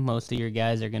escapability, most of your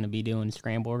guys are going to be doing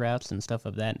scramble routes and stuff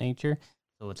of that nature.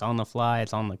 So it's on the fly,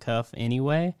 it's on the cuff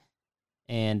anyway.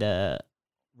 And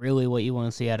really what you want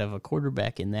to see out of a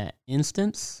quarterback in that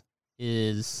instance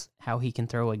is how he can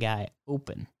throw a guy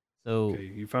open. So Okay,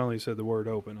 you finally said the word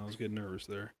open. I was getting nervous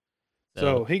there.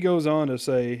 So he goes on to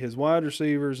say his wide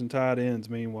receivers and tight ends,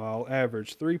 meanwhile,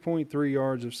 average 3.3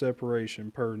 yards of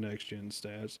separation per next gen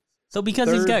stats. So because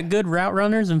he's got good route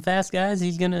runners and fast guys,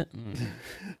 he's gonna.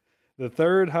 The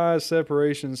third highest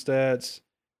separation stats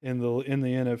in the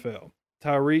NFL.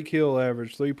 Tyreek Hill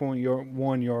averaged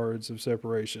 3.1 yards of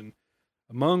separation.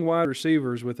 Among wide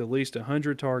receivers with at least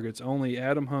 100 targets, only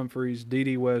Adam Humphries,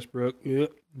 D.D. Westbrook,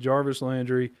 Jarvis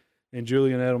Landry, and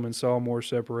Julian Edelman saw more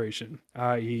separation,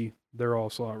 i.e., they're all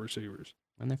slot receivers.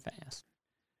 And they're fast.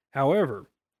 However,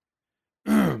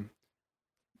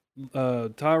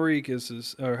 Tyreek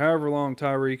is, or however long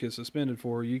Tyreek is suspended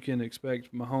for, you can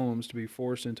expect Mahomes to be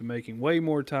forced into making way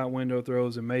more tight window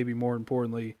throws and maybe more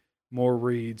importantly, more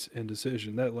reads and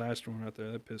decision. That last one right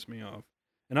there, that pissed me off.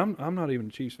 And I'm not even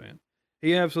a Chiefs fan.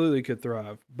 He absolutely could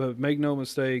thrive, but make no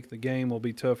mistake, the game will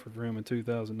be tougher for him in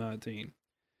 2019.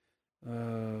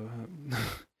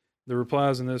 The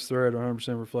replies in this thread are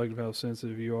 100% reflective of how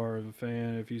sensitive you are as a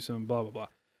fan, if you some blah, blah, blah.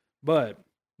 But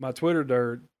my Twitter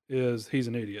dirt is he's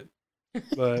an idiot.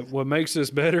 But what makes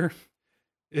this better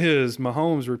is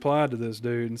Mahomes replied to this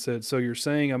dude and said, so you're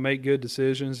saying I make good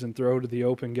decisions and throw to the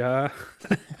open guy?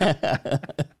 How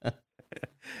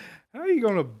are you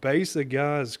going to base a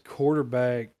guy's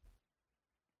quarterback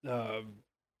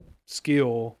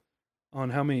skill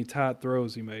on how many tight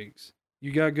throws he makes?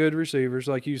 You got good receivers,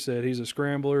 like you said. He's a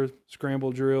scrambler,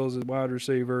 scramble drills, a wide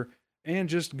receiver, and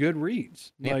just good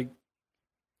reads. Yep. Like,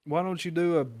 why don't you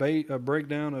do a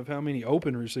breakdown of how many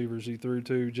open receivers he threw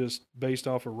to just based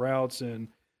off of routes and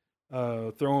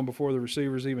throwing before the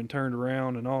receivers even turned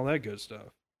around and all that good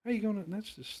stuff? How you going to –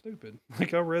 that's just stupid.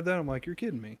 Like, I read that. I'm like, you're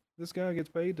kidding me. This guy gets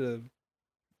paid to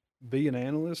be an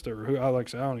analyst or who – I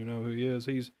don't even know who he is.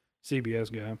 He's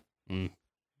CBS guy.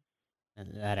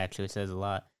 That actually says a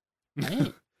lot.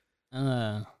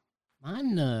 Mine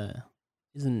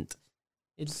isn't.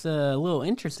 It's a little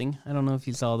interesting. I don't know if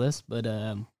you saw this, but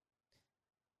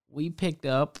we picked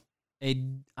up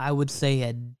I would say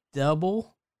a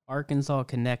double Arkansas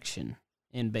connection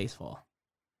in baseball.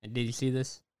 Did you see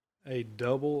this? A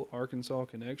double Arkansas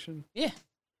connection? Yeah.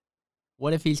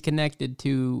 What if he's connected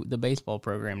to the baseball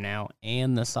program now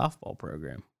and the softball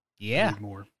program? Yeah. Need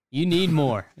more. You need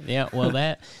more. Yeah. Well,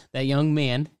 that young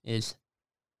man is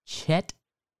Chet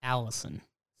Allison.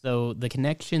 So the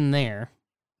connection there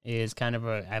is kind of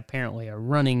apparently a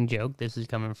running joke. This is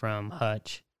coming from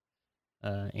Hutch,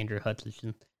 Andrew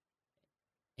Hutchinson,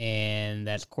 and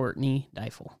that's Courtney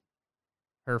Deifel.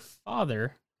 Her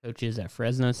father coaches at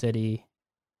Fresno City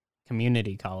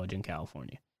Community College in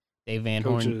California. Dave Van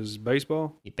Horn coaches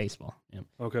baseball? Baseball, yeah.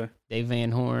 Okay. Dave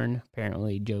Van Horn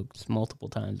apparently jokes multiple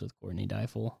times with Courtney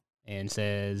Deifel and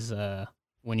says,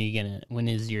 when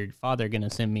is your father gonna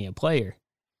send me a player?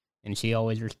 And she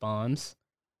always responds,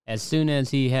 as soon as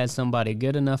he has somebody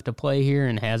good enough to play here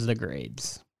and has the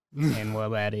grades. And well,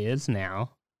 that is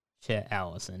now Chet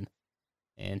Allison.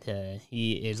 And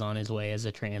he is on his way as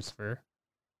a transfer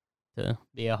to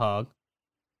be a Hog.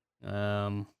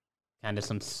 Kind of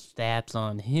some stats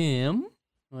on him.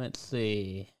 Let's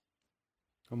see.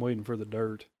 I'm waiting for the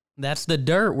dirt. That's the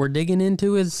dirt. We're digging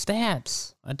into his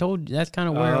stats. I told you that's kind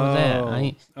of where I was at.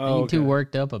 I ain't too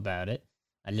worked up about it.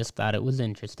 I just thought it was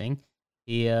interesting.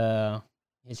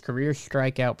 His career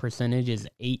strikeout percentage is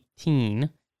 18,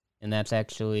 and that's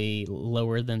actually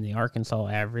lower than the Arkansas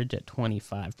average at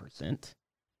 25%.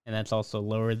 And that's also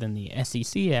lower than the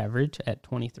SEC average at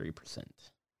 23%.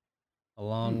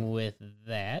 Along with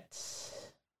that,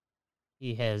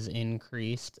 he has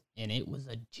increased, and it was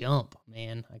a jump,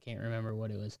 man. I can't remember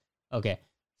what it was. Okay,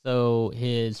 so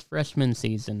his freshman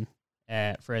season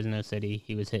at Fresno City,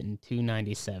 he was hitting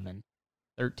 .297,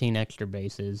 13 extra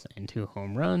bases, and 2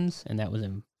 home runs, and that was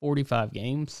in 45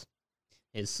 games.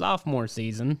 His sophomore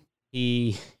season,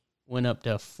 he went up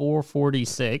to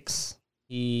 .446.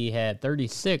 He had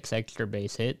 36 extra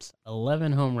base hits,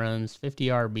 11 home runs, 50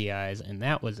 RBIs, and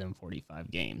that was in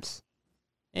 45 games.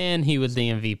 And he was the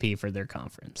MVP for their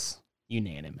conference.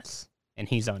 Unanimous. And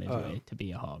he's on his way to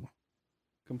be a Hog.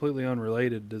 Completely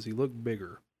unrelated. Does he look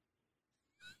bigger?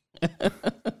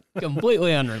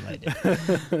 Completely unrelated.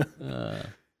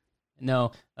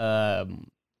 No.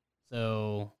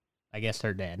 So I guess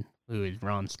her dad, who is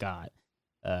Ron Scott,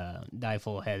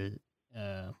 Deifel had...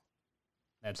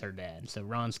 that's her dad. So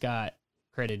Ron Scott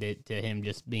credited to him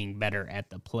just being better at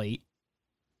the plate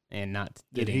and not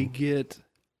getting... Did he get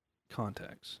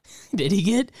contacts? Did he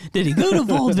go to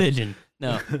Vault Vision?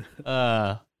 No.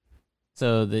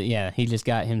 So he just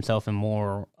got himself in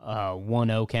more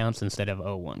 1-0 counts instead of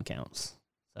 0-1 counts.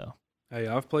 So hey,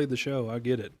 I've played the show. I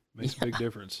get it. Makes a big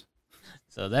difference.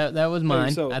 So that was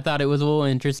mine. Hey, I thought it was a little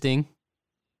interesting.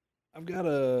 I've got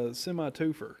a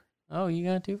semi-twofer. Oh, you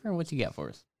got a twofer? What you got for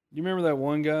us? You remember that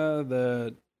one guy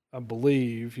that I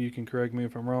believe, you can correct me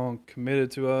if I'm wrong,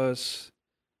 committed to us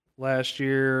last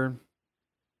year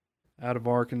out of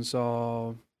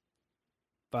Arkansas,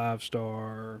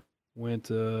 5-star, went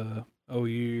to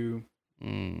OU.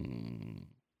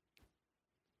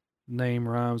 Name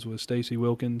rhymes with Stacy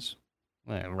Wilkins.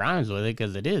 Well, it rhymes with it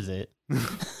because it is it.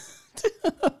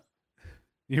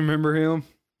 You remember him?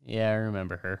 Yeah, I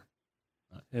remember her.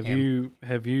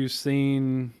 Have you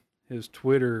seen his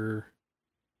Twitter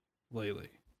lately?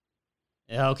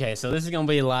 Okay, so this is gonna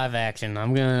be live action.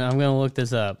 I'm gonna look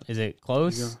this up. Is it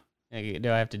close?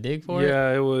 Do I have to dig for it?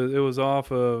 Yeah, it was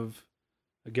off of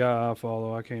a guy I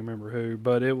follow. I can't remember who,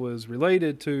 but it was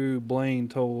related to Blaine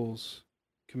Toll's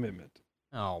commitment.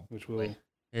 Oh, which will.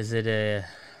 Is it a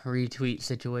retweet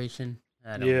situation?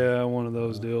 I don't know. Yeah, one of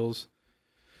those deals.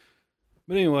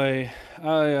 But anyway,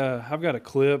 I've got a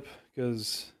clip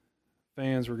because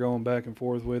fans were going back and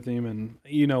forth with him, and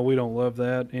we don't love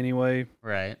that anyway.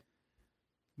 Right.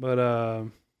 But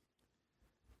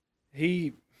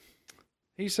he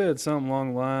said something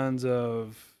along the lines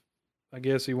of, I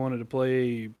guess he wanted to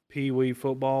play pee-wee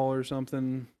football or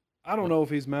something. I don't know if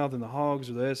he's mouthing the Hogs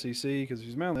or the SEC, because if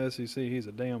he's mouthing the SEC, he's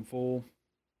a damn fool.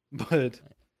 But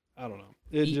I don't know.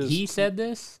 He said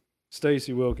this?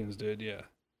 Stacy Wilkins did, yeah.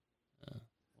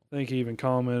 I think he even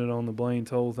commented on the Blaine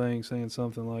Toll thing, saying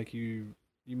something like, you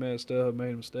messed up,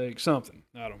 made a mistake, something.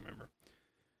 I don't remember.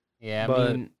 Yeah,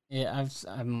 I mean,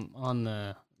 I'm on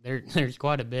the there's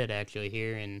quite a bit actually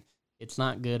here, and it's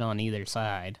not good on either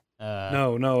side.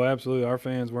 No, absolutely. Our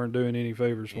fans weren't doing any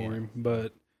favors for him,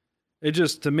 but it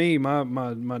just, to me,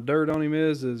 my dirt on him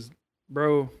is,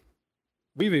 bro,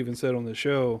 we've even said on the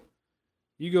show,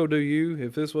 you go do you.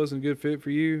 If this wasn't a good fit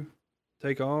for you,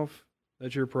 take off.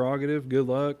 That's your prerogative. Good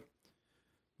luck.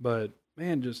 But,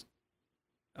 man,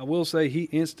 I will say he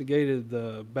instigated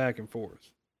the back and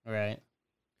forth. Right.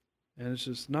 And it's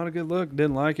just not a good look.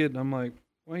 Didn't like it. I'm like,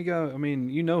 why you got,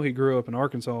 he grew up an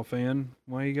Arkansas fan.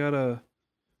 Why you got to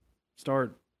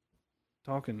start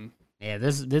talking? Yeah,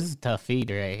 this is a tough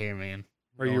feed right here, man.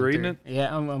 Are you reading it?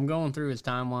 Yeah, I'm going through his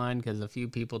timeline because a few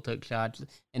people took shots,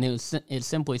 and it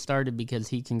simply started because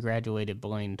he congratulated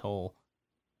Blaine Toll.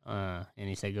 And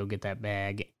he said, go get that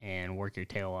bag and work your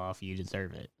tail off. You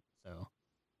deserve it. So,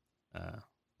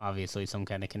 obviously some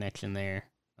kind of connection there.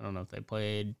 I don't know if they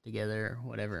played together or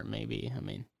whatever it may be. I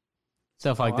mean,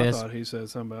 stuff like this. I thought he said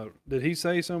something about, did he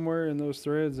say somewhere in those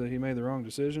threads that he made the wrong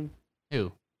decision?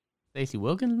 Who? Stacy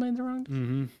Wilkins made the wrong decision?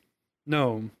 Mm-hmm.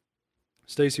 No.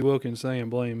 Stacy Wilkins saying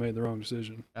Blaine made the wrong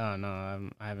decision. Oh, no,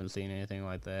 I haven't seen anything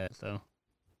like that. So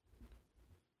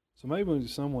maybe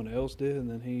someone else did, and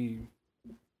then he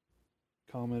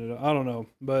commented. I don't know,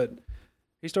 but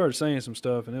he started saying some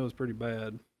stuff, and it was pretty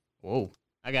bad. Whoa.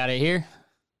 I got it here.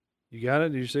 You got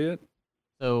it? Did you see it?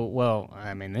 So, well,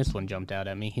 I mean, this one jumped out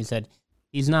at me. He said,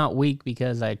 he's not weak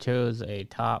because I chose a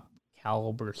top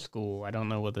caliber school. I don't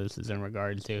know what this is in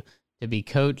regards to be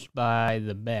coached by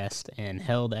the best and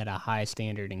held at a high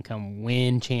standard and come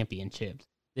win championships.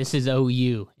 This is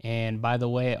OU. And by the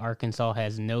way, Arkansas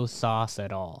has no sauce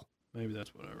at all. Maybe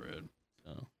that's what I read.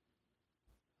 So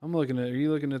I'm looking at, are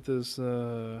you looking at this?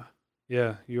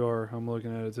 Yeah, you are. I'm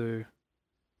looking at it too.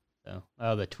 So,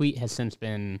 the tweet has since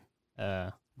been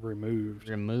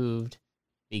removed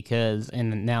because,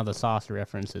 and now the sauce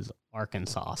reference is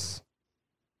Arkansas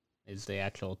is the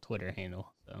actual Twitter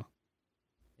handle. So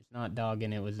it's not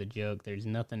dogging. It was a joke. There's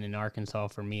nothing in Arkansas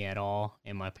for me at all,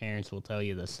 and my parents will tell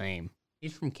you the same.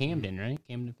 He's from Camden, right?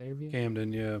 Camden Fairview?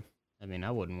 Camden, yeah. I mean, I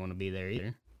wouldn't want to be there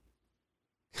either.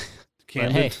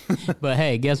 Camden. But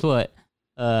hey, guess what?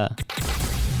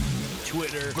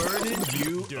 Twitter burning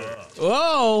you up.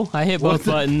 Whoa! I hit both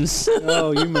buttons.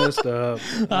 Oh, you messed up.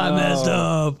 I messed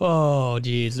up. Oh,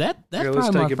 jeez. That's Here, probably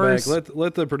let's my take it first. back.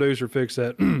 Let the producer fix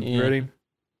that. Yeah. Ready?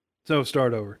 So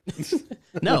start over.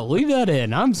 No, leave that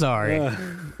in. I'm sorry.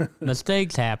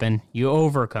 Mistakes happen. You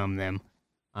overcome them.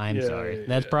 I'm sorry.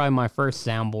 That's probably my first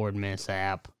soundboard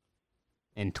mishap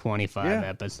in 25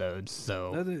 episodes.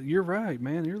 So You're right,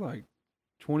 man. You're like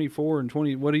 24 and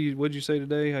 20. What'd you say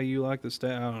today? How you like the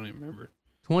stat? I don't even remember.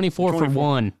 24 for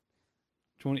 1.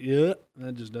 20. Yeah,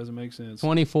 that just doesn't make sense.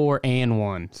 24 and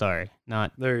 1. Sorry,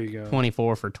 not There you go.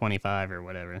 24 for 25 or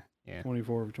whatever. Yeah.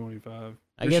 24 for 25.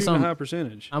 I guess shooting I'm a high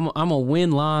percentage. I'm a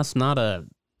win-loss, not a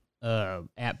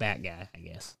at-bat guy, I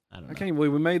guess. I don't know. I can't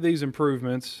believe we made these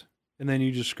improvements and then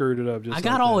you just screwed it up. I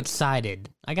got all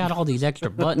excited. I got all these extra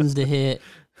buttons to hit,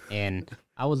 and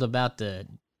I was about to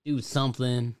do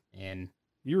something, and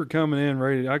you were coming in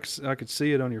ready. I could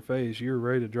see it on your face. You were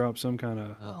ready to drop some kind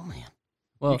of. Oh man!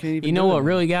 Well, can't even you know do it what now.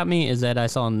 really got me is that I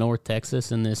saw North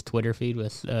Texas in this Twitter feed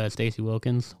with Stacey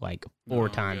Wilkins like 4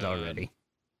 times God. already.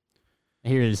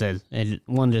 Here it says, and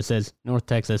one just says, North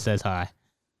Texas says hi.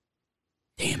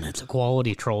 Damn, that's a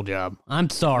quality troll job. I'm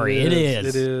sorry, it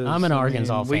is. It is. I'm an I mean,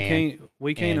 Arkansas fan.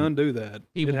 We can't and undo that.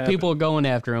 It happened. People are going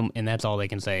after him, and that's all they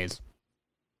can say is,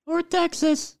 North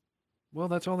Texas. Well,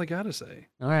 that's all they got to say.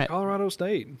 All right. Colorado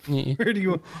State. Yeah. Where do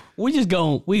you? We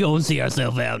gonna see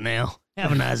ourselves out now.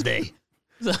 Have a nice day.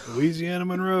 Louisiana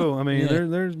Monroe. I mean, Yeah.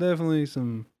 there's definitely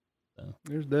some. So.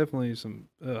 There's definitely some.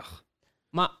 Ugh.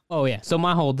 So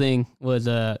my whole thing was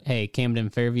hey, Camden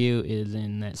Fairview is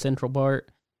in that central part.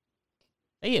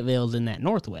 Fayetteville's in that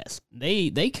northwest. They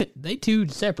two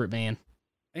separate, man.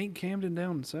 Ain't Camden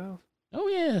down south? Oh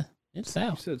yeah, it's You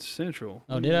south. said central.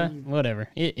 Oh, did I? Whatever.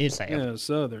 It's south. Yeah,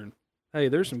 southern. Hey,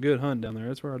 there's some good hunting down there.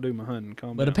 That's where I do my hunting.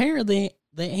 Calm But down. apparently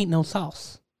they ain't no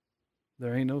sauce.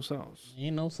 There ain't no sauce.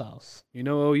 Ain't no sauce. You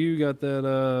know, OU got that.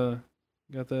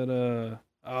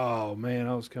 Oh man,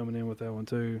 I was coming in with that one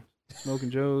too. Smoking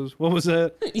Joe's. What was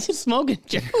that? You smoking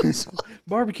Joe's?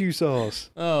 Barbecue sauce.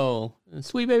 Oh,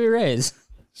 Sweet Baby Ray's.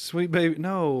 Sweet baby.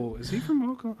 No, is he from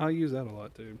Oklahoma? I use that a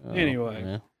lot too. Oh,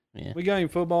 Anyway, yeah. we got any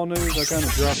football news? I kind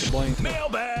of dropped the blank.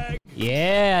 Mailbag.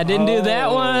 Yeah, I didn't do that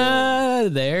Oh.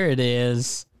 one. There it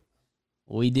is.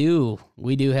 We do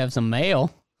have some mail.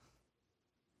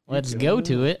 Let's go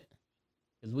to it.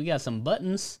 Because we got some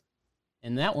buttons.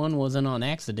 And that one wasn't on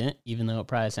accident, even though it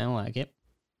probably sounded like it.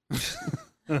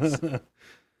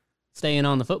 Staying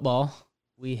on the football,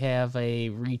 we have a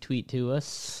retweet to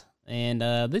us. And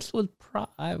this was,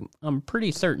 I'm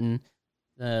pretty certain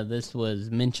this was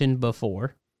mentioned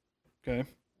before Okay.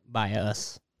 by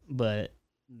us. But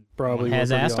Probably has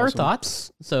were pretty asked our awesome.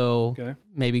 thoughts. So Okay.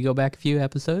 maybe go back a few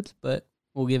episodes, but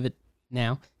we'll give it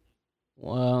now.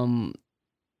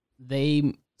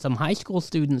 Some high school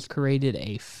students created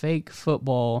a fake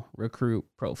football recruit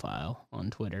profile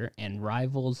on Twitter, and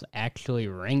Rivals actually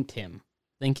ranked him,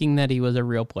 thinking that he was a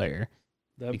real player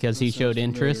That- because that he showed sounds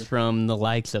interest familiar. from the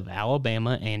likes of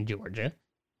Alabama and Georgia.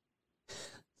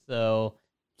 So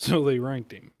So they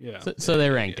ranked him. Yeah. so they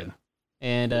ranked him.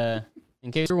 And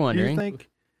in case you're wondering, You think?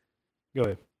 Go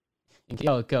ahead. So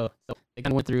they kind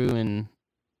of went through and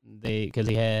because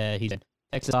he had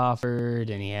Texas offered,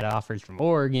 and he had offers from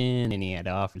Oregon, and he had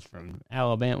offers from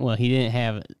Alabama. Well, he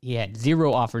had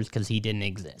 0 offers because he didn't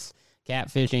exist.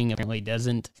 Catfishing apparently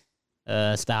doesn't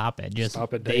stop at just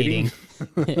Stop at dating.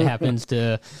 dating. It happens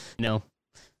to,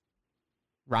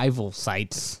 rival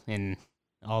sites and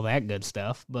all that good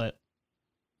stuff, but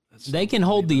That's they so can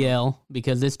hold funny, the though. L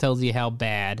because this tells you how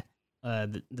bad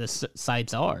the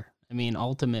sites are. I mean,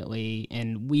 ultimately,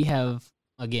 and we have,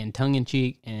 again,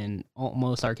 tongue-in-cheek and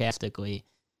almost sarcastically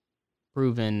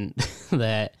proven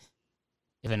that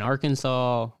if an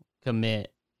Arkansas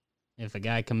if a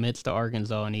guy commits to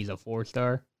Arkansas and he's a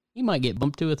 4-star, he might get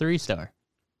bumped to a 3-star.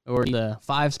 Or the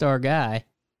 5-star guy,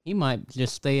 he might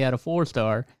just stay at a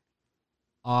 4-star,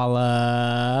 a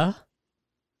la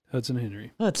Hudson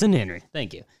Henry. Hudson Henry.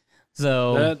 Thank you.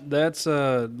 So That's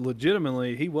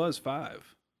legitimately he was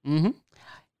 5. mhm.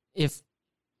 If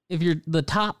you're the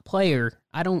top player,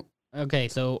 okay,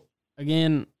 so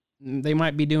again, they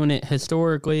might be doing it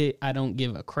historically. I don't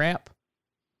give a crap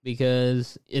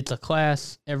because it's a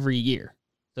class every year.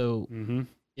 So Mm-hmm.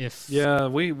 if Yeah,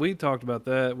 we talked about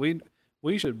that.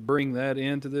 We should bring that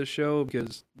into this show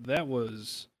because that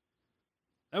was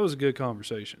a good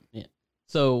conversation.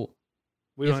 so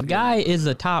We don't if a have to guy get into is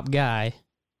it. a top guy,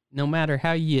 no matter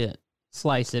how you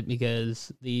slice it,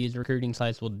 because these recruiting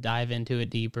sites will dive into it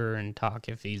deeper and talk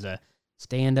if he's a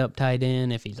stand-up tight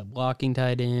end, if he's a blocking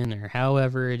tight end, or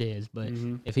however it is. But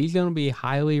Mhm. if he's going to be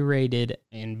highly rated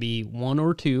and be 1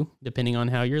 or 2, depending on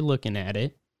how you're looking at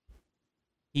it,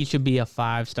 he should be a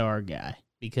 5-star guy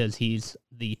because he's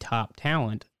the top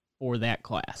talent for that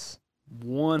class.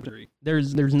 1-3.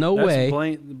 There's no That's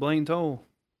way. Blaine Toll.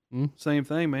 Hmm? Same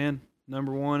thing, man.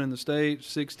 Number 1 in the state,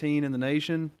 16 in the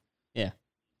nation.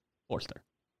 4-star.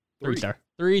 3. 3-star.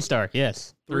 3-star,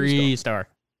 yes. 3-star.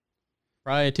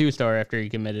 Probably a 2-star after he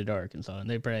committed to Arkansas. And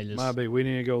they probably just. Might be. We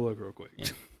need to go look real quick. Yeah.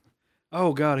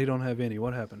 Oh God, he don't have any.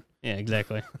 What happened? Yeah,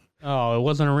 exactly. Oh, it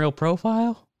wasn't a real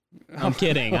profile? I'm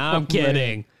kidding. I'm Oh, man.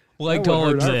 kidding. Blake That would Toll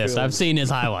hurt our exists. I've feelings. seen his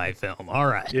highlight film. All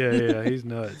right. Yeah, he's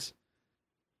nuts.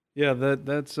 Yeah,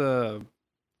 that's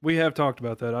we have talked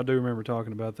about that. I do remember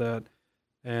talking about that,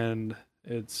 and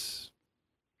it's.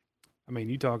 I mean,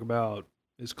 you talk about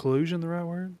is collusion the right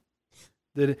word?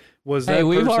 Was that Hey,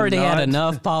 we've person already had not-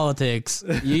 enough politics.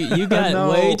 You got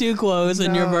No, way too close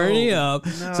and you're burning no, up.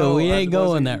 So no, we I ain't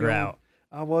going wasn't that route.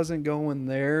 I wasn't going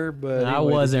there, but I anyway,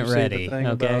 did wasn't you see the ready, thing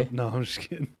okay? No, I'm just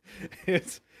kidding.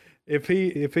 It's if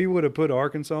he would have put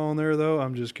Arkansas on there though,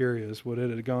 I'm just curious. Would it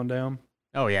have gone down?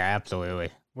 Oh yeah, absolutely.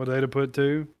 Would they have put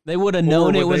 2? They would have Or known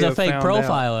would it was they a have fake found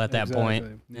profile out? at that point.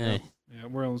 Exactly. Yeah. Yeah,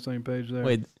 we're on the same page there.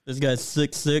 Wait, this guy's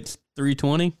 6'6",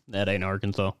 320? That ain't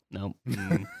Arkansas. Nope.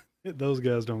 Mm. Those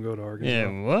guys don't go to Arkansas.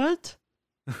 Yeah, what?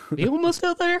 He almost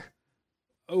out there?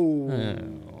 Oh,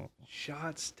 Oh.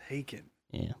 shots taken.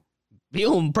 Yeah.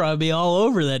 Beal would probably be all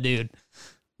over that dude.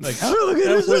 Like, how do I get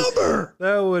his number?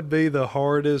 That would be the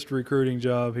hardest recruiting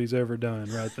job he's ever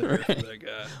done right there for Right. that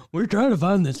guy. We're trying to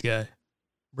find this guy.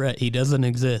 Brett, he doesn't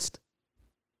exist.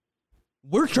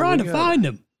 We're trying to find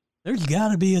him. There's got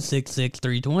to be a 6'6",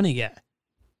 320 guy.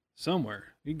 Somewhere.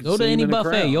 You can Go to see him any in a buffet,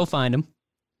 crowd. you'll find him.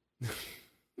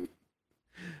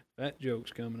 That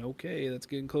joke's coming. Okay, that's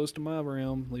getting close to my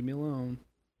realm. Leave me alone.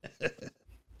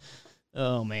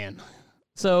 Oh, man.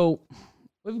 So,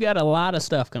 we've got a lot of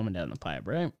stuff coming down the pipe,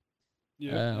 right?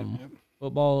 Yeah.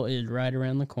 Football is right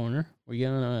around the corner. We're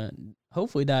going to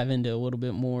hopefully dive into a little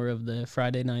bit more of the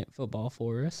Friday night football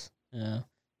for us.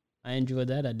 I enjoyed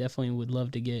that. I definitely would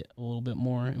love to get a little bit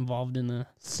more involved in the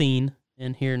scene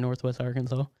in here in Northwest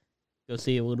Arkansas. Go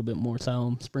see a little bit more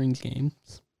Siloam Springs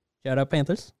games. Shout out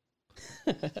Panthers.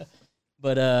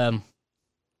 But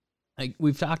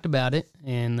we've talked about it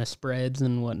and the spreads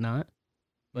and whatnot.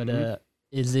 But Mhm.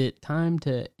 Is it time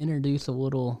to introduce a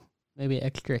little maybe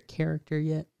extra character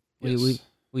yet? Yes.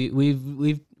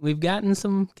 We've gotten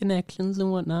some connections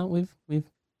and whatnot. We've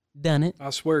done it. I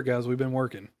swear, guys, we've been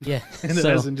working. Yeah. And it So,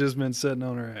 hasn't just been sitting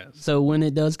on our ass. so when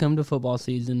it does come to football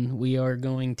season, we are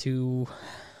going to.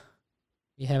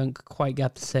 We haven't quite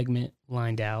got the segment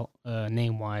lined out,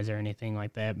 name wise or anything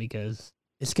like that, because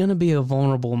it's going to be a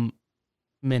vulnerable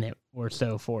minute or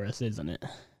so for us, isn't it?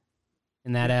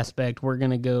 In that aspect, we're going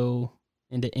to go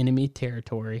into enemy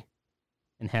territory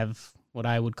and have what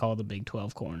I would call the Big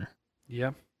 12 corner.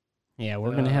 Yeah. Yeah,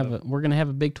 we're gonna have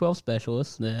a Big 12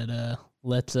 specialist that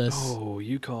lets us. Oh,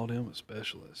 you called him a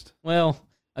specialist. Well,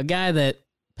 a guy that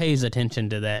pays attention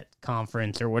to that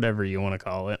conference or whatever you want to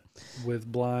call it With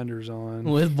blinders on.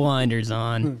 with blinders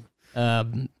on.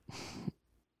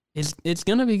 It's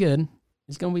gonna be good.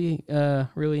 It's gonna be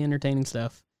really entertaining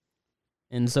stuff.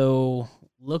 And so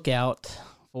look out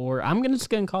for. I'm just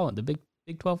gonna call it the Big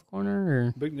 12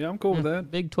 corner or. Yeah, I'm cool with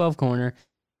that. Big 12 corner.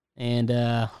 And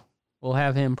we'll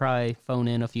have him probably phone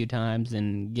in a few times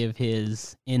and give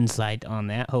his insight on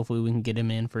that. Hopefully we can get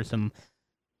him in for some.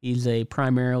 He's a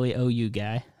primarily OU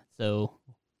guy. So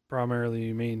Primarily,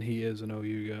 you mean he is an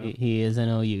OU guy. he is an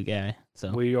OU guy.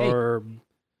 So We hey. are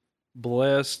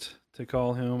blessed to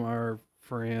call him our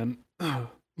friend. Oh.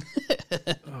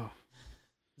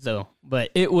 So,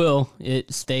 but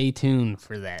stay tuned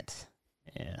for that.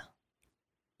 Yeah.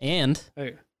 And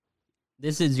Hey,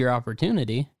 this is your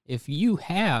opportunity. If you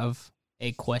have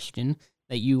a question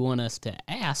that you want us to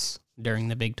ask during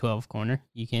the Big 12 corner,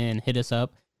 you can hit us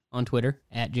up on Twitter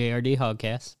at JRD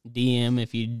Hogcast. DM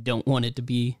if you don't want it to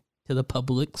be to the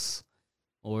publics,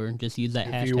 or just use that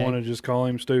if hashtag. you want to just call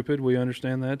him stupid, we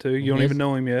understand that too. You don't Yes. even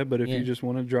know him yet, but if Yeah. you just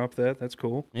want to drop that, that's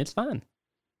cool. It's fine.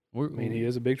 I mean, he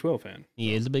is a Big 12 fan.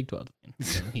 He is a Big 12 fan.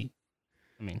 So he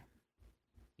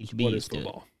should be What is used to it.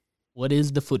 football? What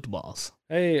is the footballs?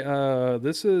 Hey,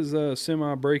 this is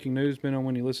semi-breaking news, depending on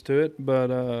when you listen to it. But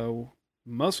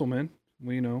Musselman,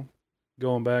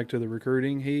 going back to the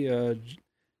recruiting, he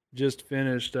just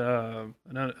finished an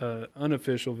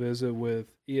unofficial visit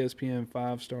with ESPN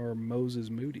 5-star Moses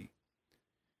Moody.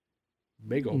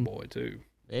 Big old boy too.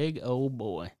 Big old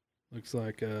boy. Looks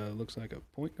like a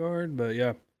point guard, but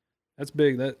yeah, that's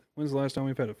big. When's the last time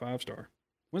we've had a 5-star?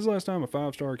 When's the last time a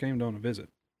 5-star came down to visit?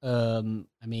 I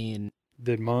mean,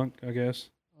 Did Monk, I guess.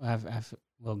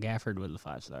 well, Gafford was a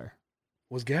 5-star.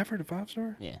 Was Gafford a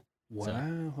 5-star? Yeah.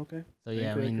 Wow. Okay. So yeah,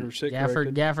 I Incorrect mean, or sit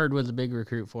corrected. Gafford was a big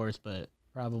recruit for us, but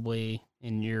probably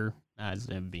in your eyes,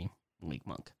 that'd be Malik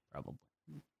Monk, probably,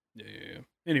 Yeah.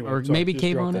 Anyway, or sorry, maybe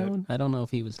just drop Kayvon that. Allen. I don't know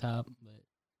if he was top, but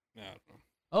I don't know.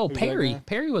 oh, Who's that Perry, guy?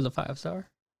 Perry was a 5-star.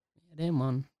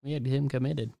 We had him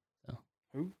committed. So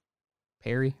Who?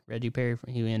 Perry, Reggie Perry.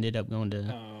 He ended up going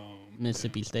to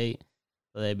Mississippi State,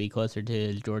 so that'd be closer to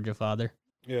his Georgia father.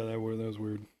 Yeah, that was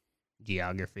weird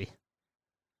Geography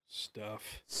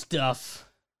stuff.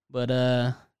 But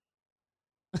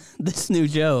this new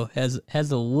show has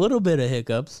a little bit of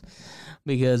hiccups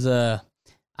because I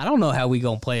don't know how we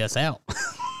gonna play us out.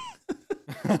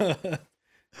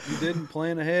 You didn't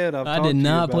plan ahead. I did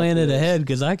not plan it ahead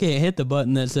because I can't hit the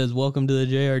button that says "Welcome to the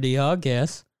JRD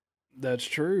Hogcast." That's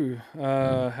true.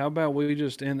 How about we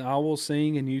just I will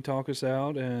sing and you talk us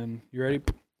out, and you ready?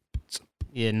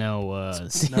 You know,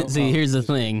 No, see, here's the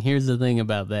thing. Here's the thing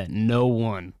about that. No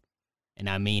one, and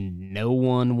I mean no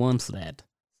one wants that.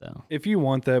 So If you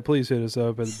want that, please hit us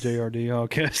up at the JRD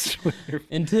Hogcast.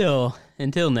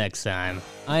 until next time,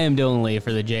 I am Dylan Lee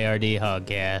for the JRD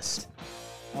Hogcast.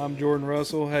 I'm Jordan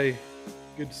Russell. Hey,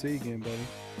 good to see you again,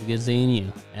 buddy. Good seeing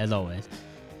you, as always.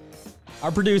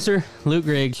 Our producer, Luke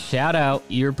Griggs, shout out.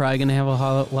 You're probably going to have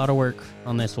a lot of work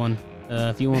on this one.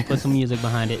 If you want to put some music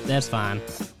behind it, that's fine.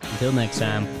 Until next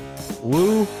time,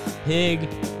 woo pig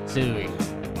suey.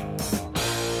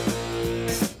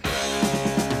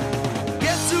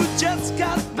 Guess who just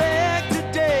got back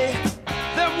today?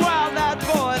 Them wild-eyed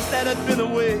boys that had been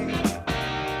away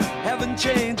haven't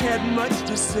changed, had much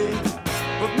to say.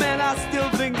 But man, I still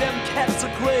think them cats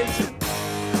are crazy.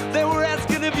 They were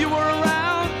asking if you were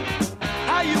around,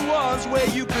 how you was, where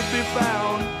you could be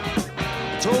found.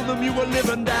 I told them you were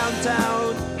living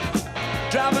downtown,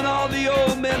 driving all the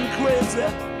old men crazy.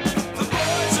 The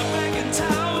boys are back in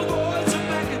town, boys are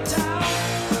back in town.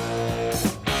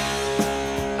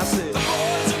 I said, the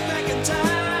boys are back in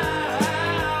town,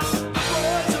 the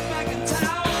boys are back in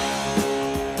town.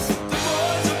 The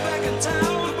boys are back in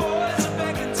town, the boys are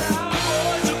back in town, the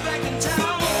boys are back in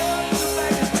town, boys are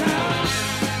back in town.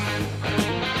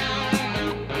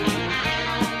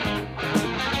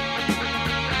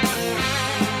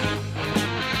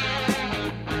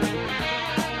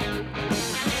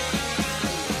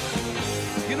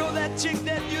 You know that chick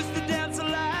that used to dance a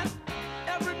lot?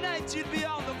 Every night she'd be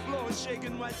on the floor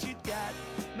shaking what she'd got.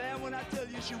 Man, when I tell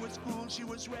you she was cool, she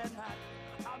was red hot.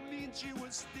 I mean, she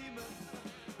was steaming.